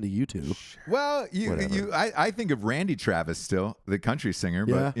 I can to you two. well, Whatever. I think of Randy Travis still, the country singer,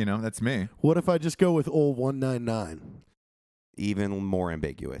 Yeah. but that's me. What if I just go with old 199? Even more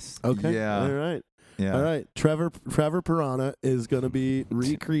ambiguous. Okay. Yeah. All right. Yeah. All right. Trevor Piranha is going to be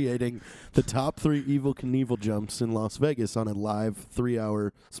recreating the top 3 Evil Knievel jumps in Las Vegas on a live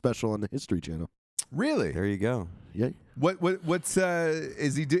 3-hour special on the History Channel. Really? There you go. Yeah. What's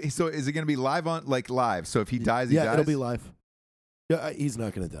is he do? So is it going to be live on live? So if he dies, he Yeah, dies. it'll be live. Yeah, he's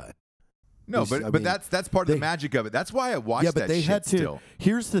not going to die. No, I but mean, that's part of the they- magic of it. That's why I watched Yeah, but that they shit had to. still.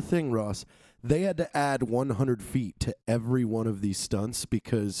 Here's the thing, Ross. They had to add 100 feet to every one of these stunts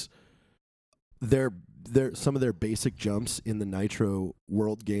because some of their basic jumps in the Nitro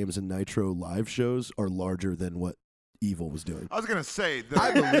World Games and Nitro live shows are larger than what Evil was doing. I was gonna say,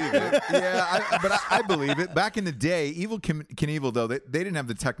 I believe it. Yeah, but I believe it. Back in the day, Evil Knievel, though, they didn't have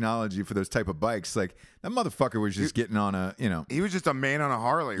the technology for those type of bikes. Like, that motherfucker was just getting on a, he was just a man on a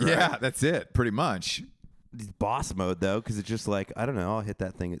Harley, right? Yeah, that's it, pretty much. Boss mode though, because it's just like I don't know. I'll hit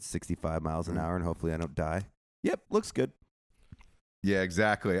that thing at 65 miles an hour, and hopefully I don't die. Yep, looks good. Yeah,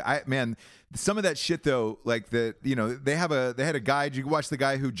 exactly. Man, some of that shit though, like they had a guy. Did you watch the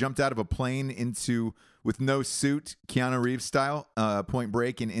guy who jumped out of a plane with no suit, Keanu Reeves style, Point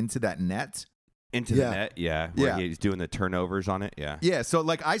Break, and into that net? Into Yeah. the net, yeah. Where Yeah. he's doing the turnovers on it, yeah. Yeah, so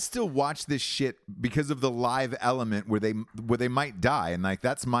like I still watch this shit because of the live element where they might die, and like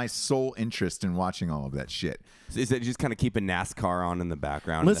that's my sole interest in watching all of that shit. So is it just kind of keeping NASCAR on in the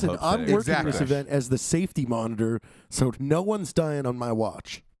background? in the Listen, hopes I'm that- working Exactly. this event as the safety monitor, so no one's dying on my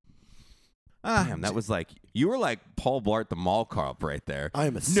watch. Damn, that was like you were like Paul Blart the mall cop right there. I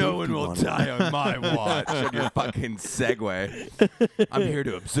am a No one safety will monitor. die on my watch. On your fucking segue. I'm here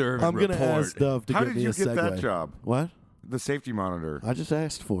to observe I'm and gonna report. ask Dove to How get did me you a get segue. that job? What? The safety monitor. I just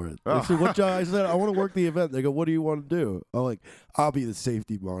asked for it. Oh. They said, "What job?" I said, "I want to work the event." They go, "What do you want to do?" I'm like, "I'll be the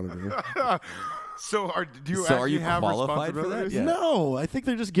safety monitor." So do you So actually are you have qualified for that? responsibilities? Yeah. No, I think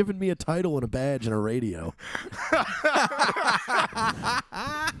they're just giving me a title and a badge and a radio.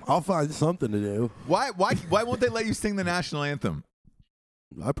 I'll find something to do. Why won't they let you sing the national anthem?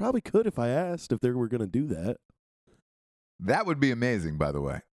 I probably could if I asked if they were going to do that. That would be amazing, by the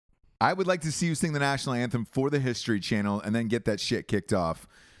way. I would like to see you sing the national anthem for the History Channel and then get that shit kicked off.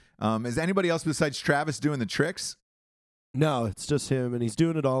 Is anybody else besides Travis doing the tricks? No, it's just him, and he's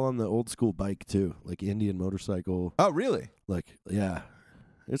doing it all on the old school bike too, like Indian motorcycle. Oh, really? Like, yeah,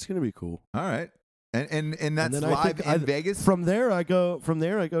 it's gonna be cool. All right. And that's then I live think in Vegas? From there, I go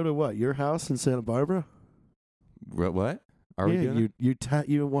to what? Your house in Santa Barbara? What? Are we doing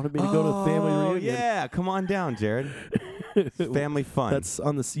You wanted me to go to the family reunion? yeah. Come on down, Jared. Family fun. That's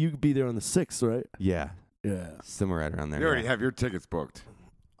on the. You could be there on the 6th, right? yeah. Yeah. Somewhere right around there. You already yeah. have your tickets booked.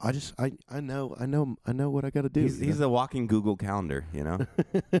 I know what I got to do. He's a walking Google Calendar, you know?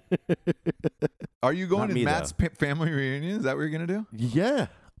 Are you going Not to me, Matt's family reunion? Is that what you're going to do? yeah.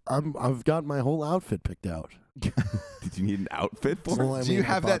 I've got my whole outfit picked out. Did you need an outfit for Well, it? I Do you mean,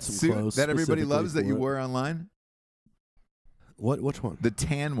 I have bought that some suit clothes that everybody specifically loves that for you it. wear online? Which one? The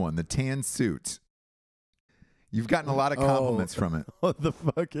tan one, the tan suit. You've gotten a lot of compliments from it. Oh, the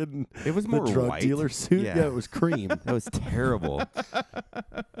fucking It was the more drug white. dealer suit. Yeah. Yeah, it was cream. That was terrible.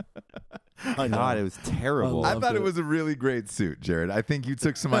 I know. God, it was terrible. I loved thought it it. was a really great suit, Jared. I think you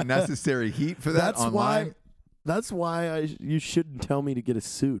took some unnecessary heat for that That's online. why. That's why you shouldn't tell me to get a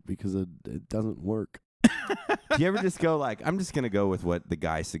suit because it doesn't work. Do you ever just go like, I'm just gonna go with what the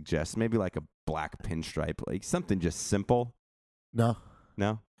guy suggests, maybe like a black pinstripe, like something just simple? No,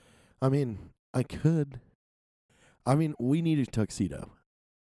 No. I mean I could. I mean we need a tuxedo,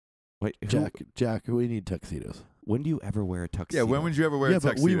 Wait, Jack. We need tuxedos. When do you ever wear a tuxedo? Yeah, when would you ever wear Yeah, a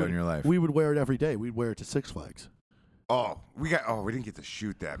but we tuxedo would- in your life? We would wear it every day. We'd wear it to Six Flags. We didn't get to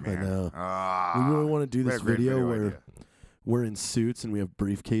shoot that, I man. know. Ah, We really want to do we this had a great video where idea. we're in suits and we have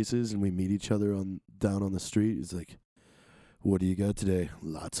briefcases and we meet each other down on the street. It's like, what do you got today?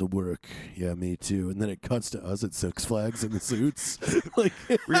 Lots of work. Yeah, me too. And then it cuts to us at Six Flags in the suits. Like,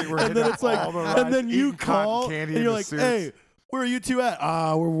 We're and hitting then it's like, all the and then rides, you eating cotton call candy and in you're the like, suits. hey, where are you two at?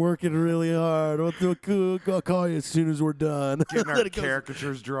 We're working really hard. I'll call you as soon as we're done. Getting Then our it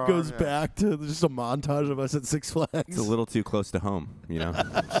caricatures drawn. goes yeah. back to just a montage of us at Six Flags. It's a little too close to home, you know.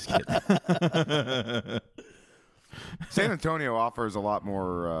 Just kidding. San Antonio offers a lot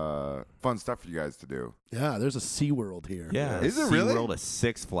more fun stuff for you guys to do. Yeah, there's a SeaWorld here. Yeah, Is it really? SeaWorld, a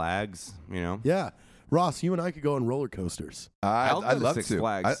Six Flags, you know. Yeah. Ross, you and I could go on roller coasters. I'll go I'd to love Six to.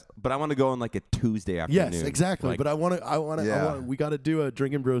 Flags, but I want to go on like a Tuesday afternoon. Yes, exactly. Like, But I want to. Yeah. We got to do a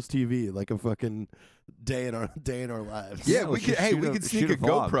Drinking Bros TV, like a fucking day in our lives. Yeah, Yeah, we we could. should Hey, shoot we a- could shoot sneak a a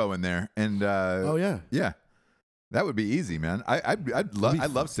vlog. GoPro in there, and Oh yeah. yeah, that would be easy, man. I'd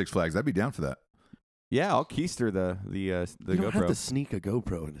love Six Flags. I'd be down for that. yeah, I'll keister the You don't GoPro. have to sneak a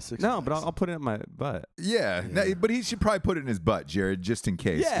GoPro into Six No, Flags. but I'll put it in my butt. Yeah, no, but he should probably put it in his butt, Jared, just in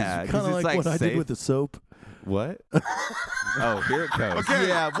case. 'cause- Yeah, 'cause kind of it's like what I did safe. with the soap. What? Oh, here it goes. Okay.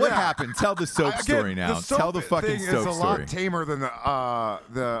 Yeah, what Yeah. happened? Tell the soap Again, story now. The soap Tell the fucking thing soap is a story. lot tamer than the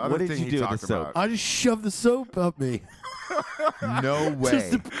other What did thing you he do with talked the soap? about. I just shoved the soap up me No way.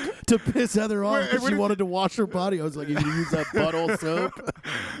 just to piss Heather off Wait, because what she did wanted to wash her body. I was like, "You gonna use that butthole soap?"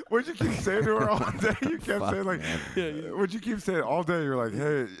 What'd you keep saying to her all day? You kept saying like, man. what'd you keep saying all day? You're like,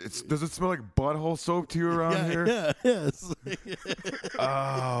 hey, does it smell like butthole soap to you around here? Yeah, yes.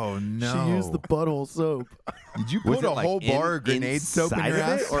 Oh no! She used the butthole soap, Did you Was put it, a like, whole bar of grenade soap in inside your of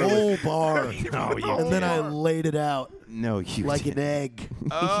ass? it, or- whole bar, No, you and then I bar. laid it out No, you like an didn't. egg.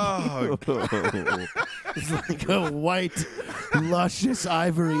 Oh, It's like a white, luscious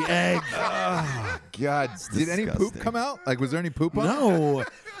ivory egg. God! Did any poop disgusting. come out? Like, was there any poop on it? No,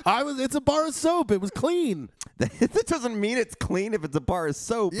 it's a bar of soap. It was clean. That doesn't mean it's clean if it's a bar of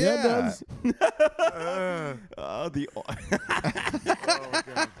soap. Yeah. it does. The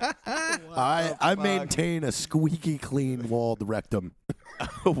I maintain a squeaky clean walled rectum.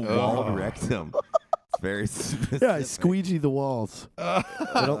 walled rectum. It's very specific. Yeah, I squeegee the walls.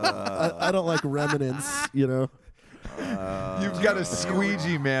 I don't like remnants, you know. You've got a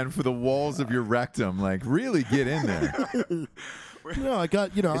squeegee, man, for the walls of your rectum. Like, really get in there. No, I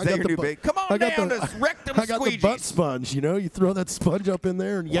got I Is that got your the new bu- big? Come on I got down the- to rectum I got the butt squeegees. sponge. You throw that sponge up in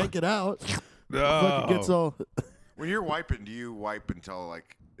there and yank it out. Fucking gets all. When you're wiping, do you wipe until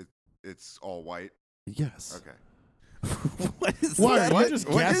like it's all white? Yes. Okay. What is Why that? are you just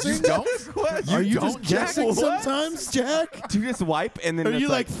guessing? You don't? What? Are you don't, just Jack? guessing What? sometimes, Jack? Do you just wipe and then Are it's you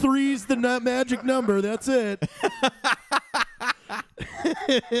like three's the magic number? That's it.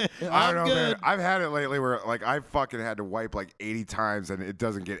 I don't know, man. good. I've had it lately where like I fucking had to wipe like 80 times and it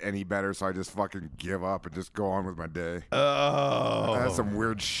doesn't get any better, so I just fucking give up and just go on with my day. Oh. I had some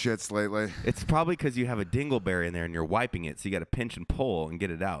weird shits lately. It's probably because you have a dingleberry in there and you're wiping it, so you got to pinch and pull and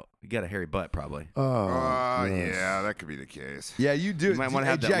get it out. You got a hairy butt, probably. Oh, Yeah, that could be the case. Yeah, you do. You might wanna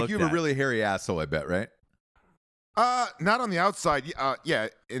Hey, have that Jack, looked you have a at. really hairy asshole, I bet, right? Not on the outside. Yeah,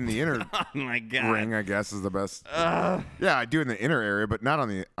 in the inner Oh my god! ring, I guess is the best. Yeah, I do in the inner area, but not on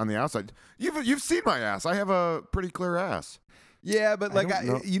the outside. You've seen my ass. I have a pretty clear ass. Yeah, but like don't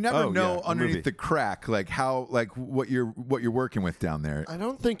know. you never Oh, know yeah, the underneath movie. the crack, like how, like what you're working with down there. I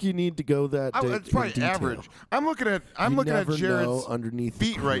don't think you need to go that. It's in probably detail. average. I'm looking at You looking at never know Jared's underneath the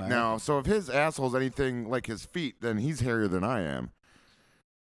feet right crack. now. So if his asshole's anything like his feet, then he's hairier than I am.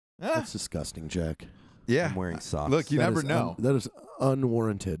 That's disgusting, Jack. Yeah, I'm wearing socks. Look, you That never is know. that is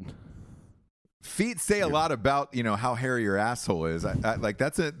unwarranted. Feet say a lot about how hairy your asshole is. Like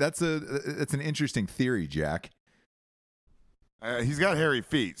that's an interesting theory, Jack. He's got hairy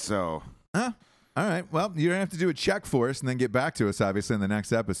feet, so Huh? All right. Well, you're going to have to do a check for us and then get back to us, obviously, in the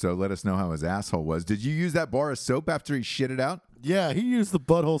next episode. Let us know how his asshole was. Did you use that bar of soap after he shit it out? Yeah, he used the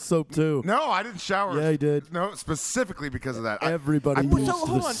butthole soap too. No, I didn't shower. Yeah, he did. No, specifically because of that. Everybody Well, used so the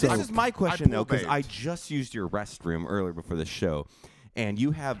hold on. soap. This is my question though, because pool I bathed. just used your restroom earlier before the show, and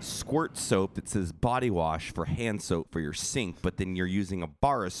you have squirt soap that says body wash for hand soap for your sink, but then you're using a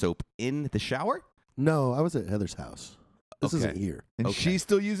bar of soap in the shower. No, I was at Heather's house. This Okay. isn't here. And Okay. she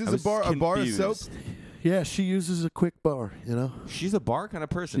still uses I a was bar of soap? confused. Yeah, she uses a quick bar, you know? She's a bar kind of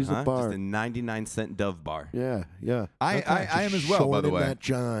person, She's a huh? bar. Just a 99-cent Dove bar. Yeah, yeah. I am as well, by the way. That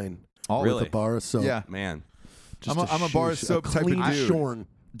gine All Really? with a bar of soap. Yeah. Man. Just I'm a bar of soap type of clean dude. shorn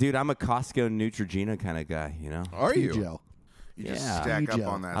Dude, I'm a Costco Neutrogena kind of guy, you know? Are you? T-gel. You just Yeah. stack up T-gel.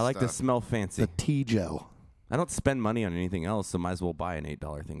 on that I like to stuff. smell fancy. The T-gel. I don't spend money on anything else, so might as well buy an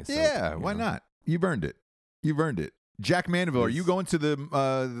 $8 thing of soap. Yeah, you why know? not? You've earned it. You've earned it. Jack Mandeville, are you going to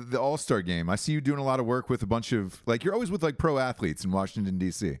the All-Star game? I see you doing a lot of work with a bunch of, like, you're always with, like, pro athletes in Washington,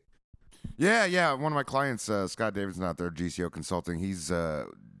 D.C. Yeah. One of my clients, Scott Davidson out there, GCO Consulting, he's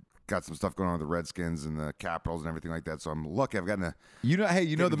got some stuff going on with the Redskins and the Capitals and everything like that. So I'm lucky I've gotten to. You know, hey,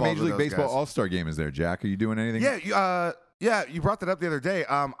 Get the involved Major with League those Baseball guys. All-Star game is there, Jack. Are you doing anything? Yeah, you brought that up the other day.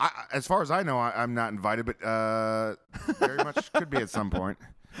 As far as I know, I'm not invited, but very much could be at some point.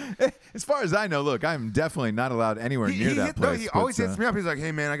 As far as I know, look, I'm definitely not allowed anywhere near that place. He but, always hits me up. He's like,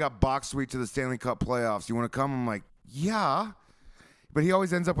 "Hey man, I got box suite to the Stanley Cup playoffs. You want to come?" I'm like, "Yeah," but he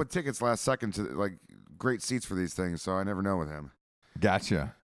always ends up with tickets last second to like great seats for these things. So I never know with him.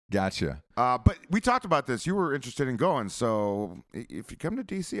 Gotcha. But we talked about this. You were interested in going, so if you come to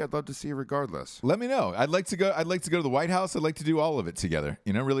DC, I'd love to see you regardless. Let me know. I'd like to go to the White House. I'd like to do all of it together.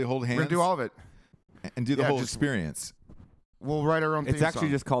 You know, really hold hands. We're gonna do all of it. and do the Yeah, whole just- experience. We'll write our own. It's theme actually song.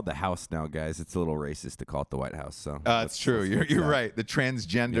 just called the House now, guys. It's a little racist to call it the White House. So It's let's- true. let's You're fix that. right. The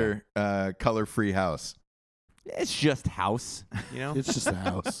transgender, color-free house. It's just House, you know? It's just the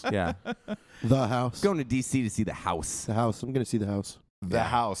house. yeah. The house. Going to D.C. to see the House. The house. I'm going to see the house. The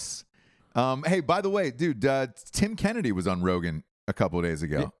house. Hey, by the way, dude, Tim Kennedy was on Rogan a couple of days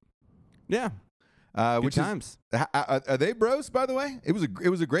ago. Yeah. Which Good times. Are they bros? By the way, it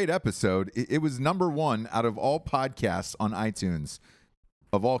was a great episode. It was number 1 out of all podcasts on iTunes,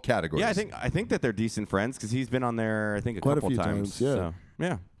 of all categories. Yeah, I think that they're decent friends because he's been on there. I think a Quite a couple few times. times, yeah. So,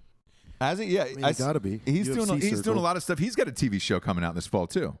 yeah. Has he? Yeah, I mean, gotta be. He's UFC doing circle. a lot of stuff. He's got a TV show coming out this fall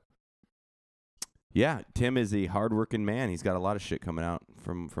too. Yeah, Tim is a hardworking man. He's got a lot of shit coming out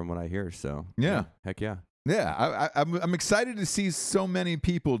from what I hear. So Yeah. heck yeah. Yeah, I'm excited to see so many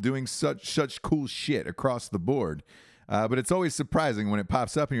people doing such cool shit across the board. But it's always surprising when it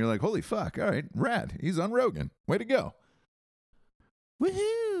pops up and you're like, holy fuck, all right, rad. He's on Rogan. Way to go.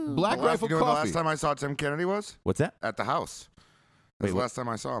 Woohoo! Black Rifle You know when the Coffee. last time I saw Tim Kennedy was What's that? at the house. That's Wait, the what? last time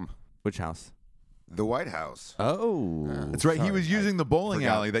I saw him. Which house? The White House. Oh, That's right. He Sorry, was using the bowling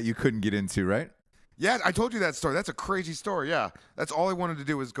forgot. alley that you couldn't get into, right? Yeah, I told you that story. That's a crazy story. Yeah, that's all I wanted to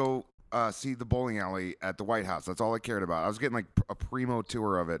do was go see the bowling alley at the White House. That's all I cared about. I was getting like a primo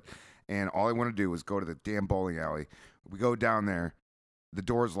tour of it, and all I wanted to do was go to the damn bowling alley. We go down there, the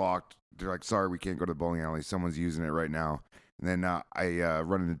door's locked. They're like, "Sorry, we can't go to the bowling alley. Someone's using it right now." And then I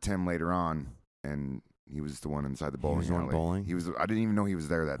run into Tim later on, and he was the one inside the bowling was the one alley. bowling? He was. I didn't even know he was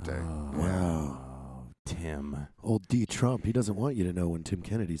there that day. Wow. Oh, Tim. Old D. Trump, he doesn't want you to know when Tim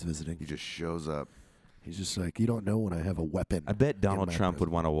Kennedy's visiting. He just shows up. He's just like, you don't know when I have a weapon. I bet Donald my Trump would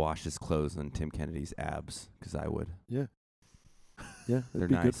presence. want to wash his clothes on Tim Kennedy's abs because I would. Yeah. Yeah, that'd They're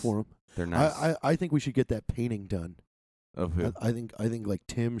be good nice. for him. They're nice. I think we should get that painting done. of who? I think like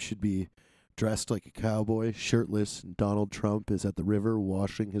Tim should be dressed like a cowboy, shirtless, and Donald Trump is at the river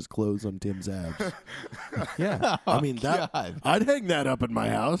washing his clothes on Tim's abs. yeah. I mean, that God. I'd hang that up in my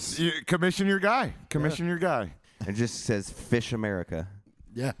house. You, commission your guy. Commission your guy. It just says Fish America.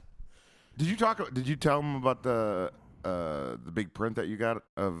 Yeah. Did you tell him about the big print that you got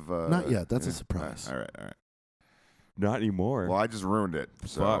of? Not yet. That's a surprise. All right. Not anymore. Well, I just ruined it,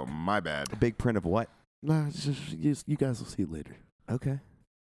 so Fuck. my bad. A big print of what? Nah, it's just, you guys will see it later. Okay.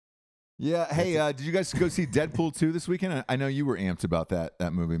 Yeah. Hey, did you guys go see Deadpool 2 this weekend? I know you were amped about that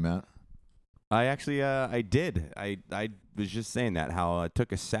movie, Matt. I actually, I did. I was just saying that, how I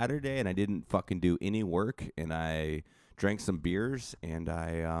took a Saturday and I didn't fucking do any work, and I drank some beers, and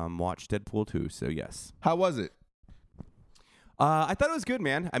I watched Deadpool 2, so yes. How was it? I thought it was good,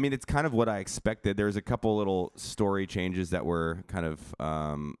 man. I mean, it's kind of what I expected. There was a couple little story changes that were kind of,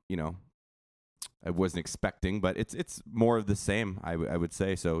 I wasn't expecting, but it's more of the same, I would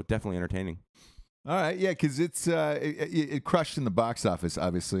say, so definitely entertaining. All right, yeah, because it crushed in the box office,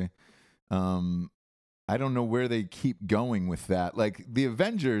 obviously. I don't know where they keep going with that. Like the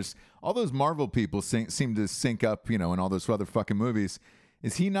Avengers, all those Marvel people seem to sync up, in all those other fucking movies.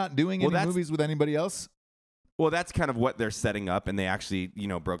 Is he not doing any movies with anybody else? Well, that's kind of what they're setting up, and they actually,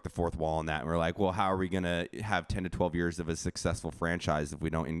 broke the fourth wall on that. And we're like, well, how are we going to have 10 to 12 years of a successful franchise if we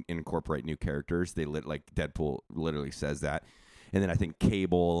don't incorporate new characters? Like Deadpool literally says that. And then I think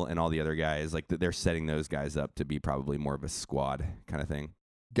Cable and all the other guys, like they're setting those guys up to be probably more of a squad kind of thing.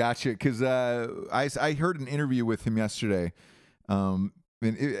 Gotcha. Because I heard an interview with him yesterday.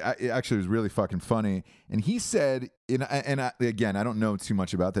 And it actually was really fucking funny. And he said, again, I don't know too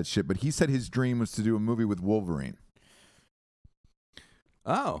much about that shit, but he said his dream was to do a movie with Wolverine.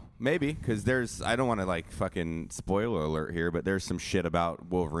 Oh, maybe. Because I don't want to like fucking spoiler alert here, but there's some shit about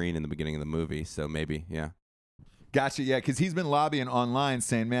Wolverine in the beginning of the movie. So maybe, yeah. Gotcha, yeah, because he's been lobbying online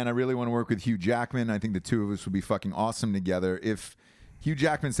saying, man, I really want to work with Hugh Jackman. I think the two of us would be fucking awesome together. If Hugh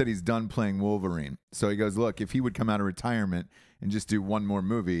Jackman said he's done playing Wolverine. So he goes, look, if he would come out of retirement and just do one more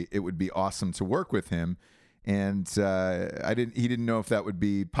movie, it would be awesome to work with him. And he didn't know if that would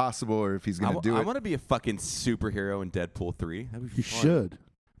be possible or if he's going to do it. I want to be a fucking superhero in Deadpool 3. You should.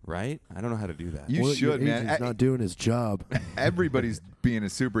 Right? I don't know how to do that. You should, man. He's not doing his job. Everybody's being a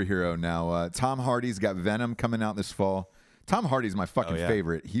superhero now. Tom Hardy's got Venom coming out this fall. Tom Hardy's my fucking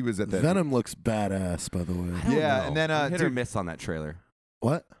favorite. He was at the Venom looks badass, by the way. Yeah, and then hit or miss on that trailer.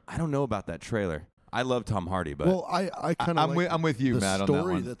 What? I don't know about that trailer. I love Tom Hardy, but I kind of I'm with you, Matt, on that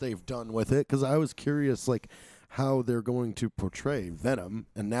story one. that they've done with it, because I was curious, like how they're going to portray Venom,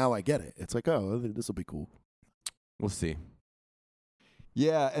 and now I get it. It's like, oh, this will be cool. We'll see.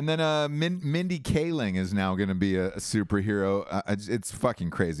 Yeah, and then Mindy Kaling is now going to be a superhero. It's fucking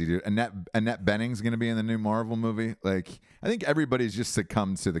crazy, dude. Annette Bening's going to be in the new Marvel movie. Like, I think everybody's just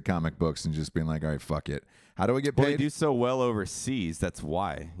succumbed to the comic books and just being like, all right, fuck it. How do I get paid? Well, they do so well overseas. That's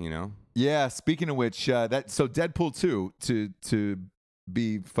why, Yeah. Speaking of which, so Deadpool 2 to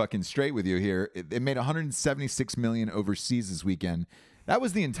be fucking straight with you here, it made $176 million overseas this weekend. That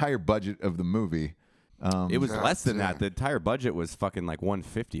was the entire budget of the movie. It was less than that. The entire budget was fucking like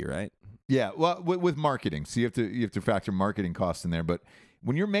 150, right? Yeah, well, with marketing, so you have to factor marketing costs in there. But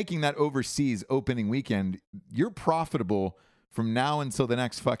when you're making that overseas opening weekend, you're profitable from now until the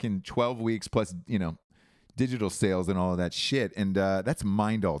next fucking 12 weeks plus, digital sales and all of that shit. And that's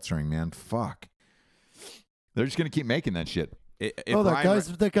mind altering, man. Fuck. They're just gonna keep making that shit.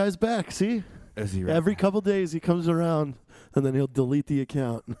 That guy's back. See, is he right? Every couple days he comes around, and then he'll delete the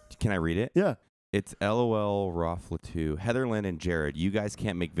account. Can I read it? Yeah. It's LOL Roffla2. Heather Lynn and Jared, you guys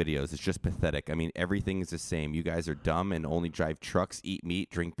can't make videos. It's just pathetic. I mean, everything is the same. You guys are dumb and only drive trucks, eat meat,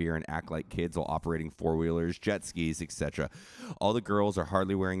 drink beer, and act like kids while operating four-wheelers, jet skis, etc. All the girls are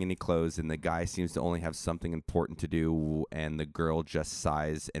hardly wearing any clothes, and the guy seems to only have something important to do, and the girl just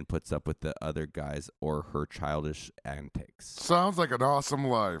sighs and puts up with the other guys or her childish antics. Sounds like an awesome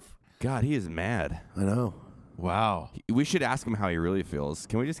life. God, he is mad. I know. Wow. We should ask him how he really feels.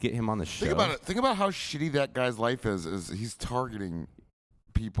 Can we just get him on the show? Think about it. Think about how shitty that guy's life is he's targeting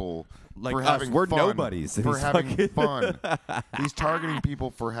people like for us. having We're fun. nobodies. For having fun. He's targeting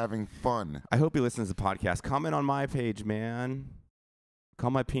people for having fun. I hope he listens to the podcast. Comment on my page, man. Call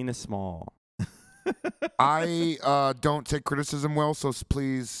my penis small. I don't take criticism well, so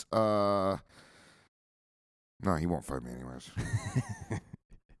please. No, he won't fight me anyways.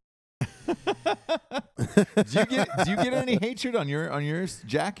 Do you get any hatred on yours,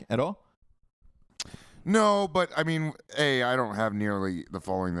 Jack, at all? No, but I mean, A, I don't have nearly the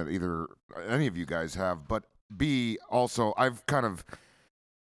following that either any of you guys have, but B, also I've kind of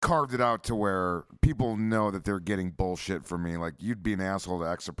carved it out to where people know that they're getting bullshit from me. Like, you'd be an asshole to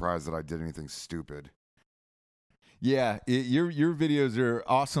act surprised that I did anything stupid. Yeah, your videos are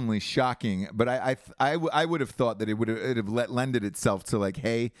awesomely shocking, but I would have thought that it would have lended itself to like,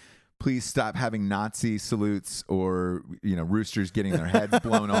 hey, please stop having Nazi salutes or roosters getting their heads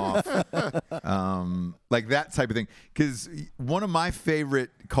blown off, like that type of thing. Because one of my favorite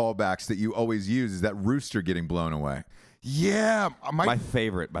callbacks that you always use is that rooster getting blown away. Yeah, my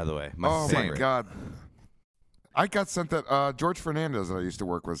favorite, by the way. My God, I got sent that. George Fernandez that I used to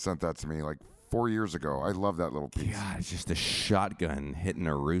work with sent that to me like 4 years ago. I love that little piece. God, it's just a shotgun hitting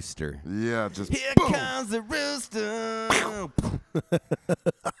a rooster. Yeah, just here boom. Comes the rooster.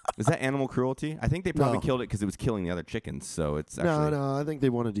 Is that animal cruelty? I think they probably killed it because it was killing the other chickens. So it's actually no. I think they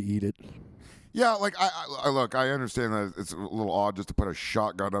wanted to eat it. Yeah, like I look, I understand that it's a little odd just to put a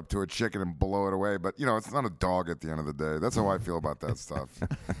shotgun up to a chicken and blow it away, but it's not a dog at the end of the day. That's how I feel about that stuff.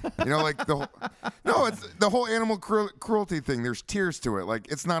 Like it's the whole animal cruelty thing. There's tears to it.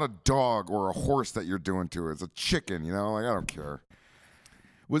 Like, it's not a dog or a horse that you're doing to it. It's a chicken. Like, I don't care.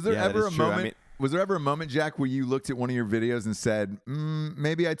 Was there ever a moment? Was there ever a moment, Jack, where you looked at one of your videos and said,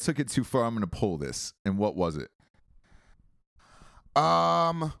 maybe I took it too far, I'm going to pull this? And what was it?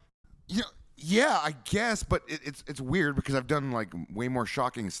 Yeah, I guess, but it's weird because I've done like way more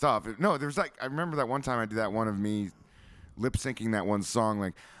shocking stuff. No, there's like, I remember that one time I did that one of me lip syncing that one song,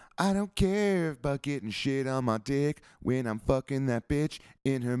 like, I don't care about getting shit on my dick when I'm fucking that bitch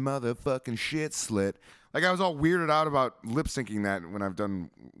in her motherfucking shit slit. Like, I was all weirded out about lip syncing that when I've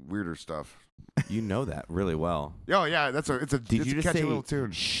done weirder stuff. You know that really well. Oh yeah, it's a Did you just catchy say little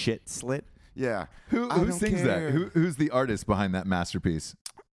tune. shit slit? Yeah. Who sings that? Who's the artist behind that masterpiece?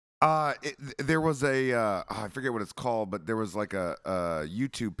 There was I forget what it's called, but there was like a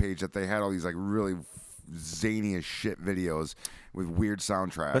YouTube page that they had all these like really zany as shit videos with weird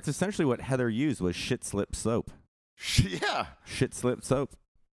soundtracks. That's essentially what Heather used was shit slip soap. Yeah. Shit slip soap.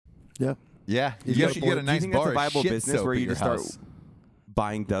 Yeah. Yeah, you You get gotta a pour- nice Do you think bar that's a of viable shit business soap where at you your just start house.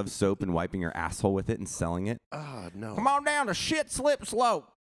 buying Dove soap and wiping your asshole with it and selling it? No. Come on down to shit slip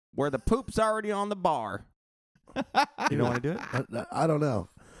slope where the poop's already on the bar. You don't want to do it? I don't know.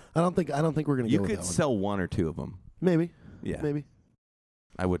 I don't think we're gonna You go with could that one. sell one or two of them. Maybe. Yeah. Maybe.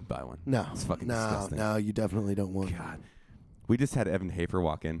 I wouldn't buy one. No. It's fucking no, disgusting. No, you definitely don't want. God. We just had Evan Hafer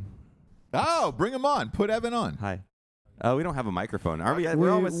walk in. Oh, bring him on. Put Evan on. Hi. Oh, we don't have a microphone. Are we? We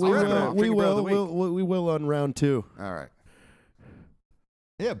We're almost will. drinking We Bro of the will. Week. We will on round 2. All right.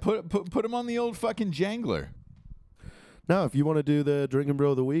 Yeah, put him on the old fucking jangler. Now, if you want to do the Drinking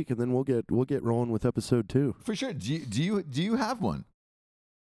Bro of the Week, and then we'll get rolling with episode 2. For sure. Do you have one?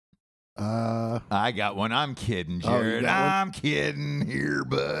 Uh, I got one. I'm kidding, Oh, you Jared. got one? I'm kidding here,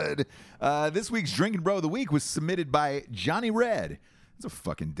 bud. This week's Drinking Bro of the Week was submitted by Johnny Red. That's a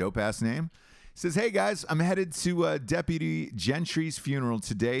fucking dope-ass name. He says, hey, guys, I'm headed to Deputy Gentry's funeral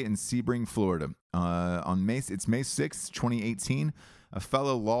today in Sebring, Florida. It's May 6th, 2018. A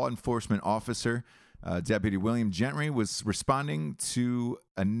fellow law enforcement officer, Deputy William Gentry, was responding to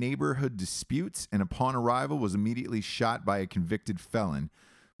a neighborhood dispute and upon arrival was immediately shot by a convicted felon.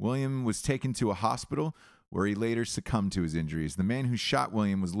 William was taken to a hospital where he later succumbed to his injuries. The man who shot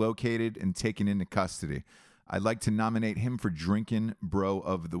William was located and taken into custody. I'd like to nominate him for Drinkin' Bro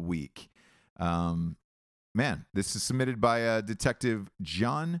of the Week. Man, this is submitted by Detective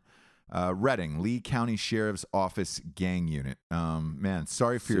John Redding, Lee County Sheriff's Office Gang Unit. Man,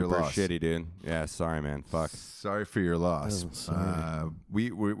 sorry for your Super loss. shitty, dude. Yeah, sorry, man. Fuck. Sorry for your loss. Oh, sorry.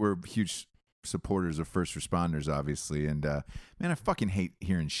 We're huge supporters of first responders, obviously, and man, I fucking hate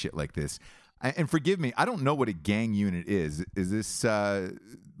hearing shit like this. And forgive me, I don't know what a gang unit is. Is this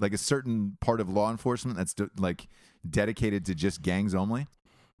like a certain part of law enforcement that's like dedicated to just gangs only?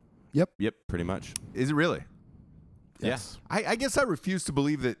 Yep, pretty much. Is it really? yes. I guess I refuse to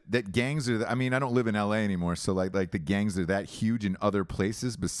believe that gangs are. I mean, I don't live in LA anymore, so like the gangs are that huge in other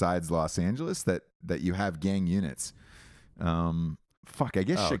places besides Los Angeles that you have gang units. Fuck, I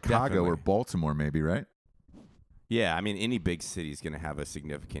guess Oh, Chicago or definitely. Baltimore, maybe, right? Yeah, I mean, any big city is going to have a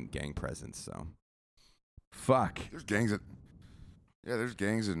significant gang presence, so. Fuck. There's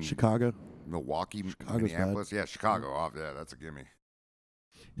gangs in Chicago. Milwaukee, Chicago's Minneapolis. Yeah, Chicago. Oh, yeah, that's a gimme.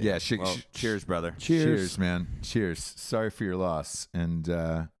 Yeah, Well, cheers, brother. Cheers, man. Cheers. Sorry for your loss. And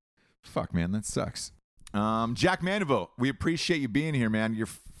fuck, man, that sucks. Jack Mandeville, we appreciate you being here, man. You're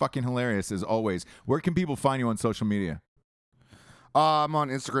fucking hilarious as always. Where can people find you on social media? I'm on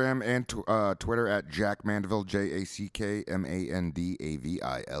Instagram and Twitter at Jack Mandeville,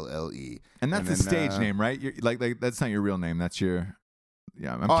 JackMandaville. And that's then, the stage name, right? You're, like that's not your real name. That's your.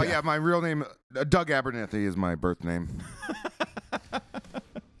 Yeah. Yeah, my real name, Doug Abernathy, is my birth name.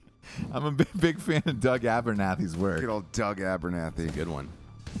 I'm a big fan of Doug Abernathy's work. Good old Doug Abernathy. Good one.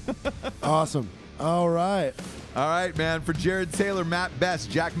 Awesome. All right. All right, man. For Jared Taylor, Matt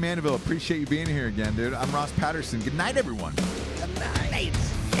Best, Jack Mandeville, appreciate you being here again, dude. I'm Ross Patterson. Good night, everyone. Good night.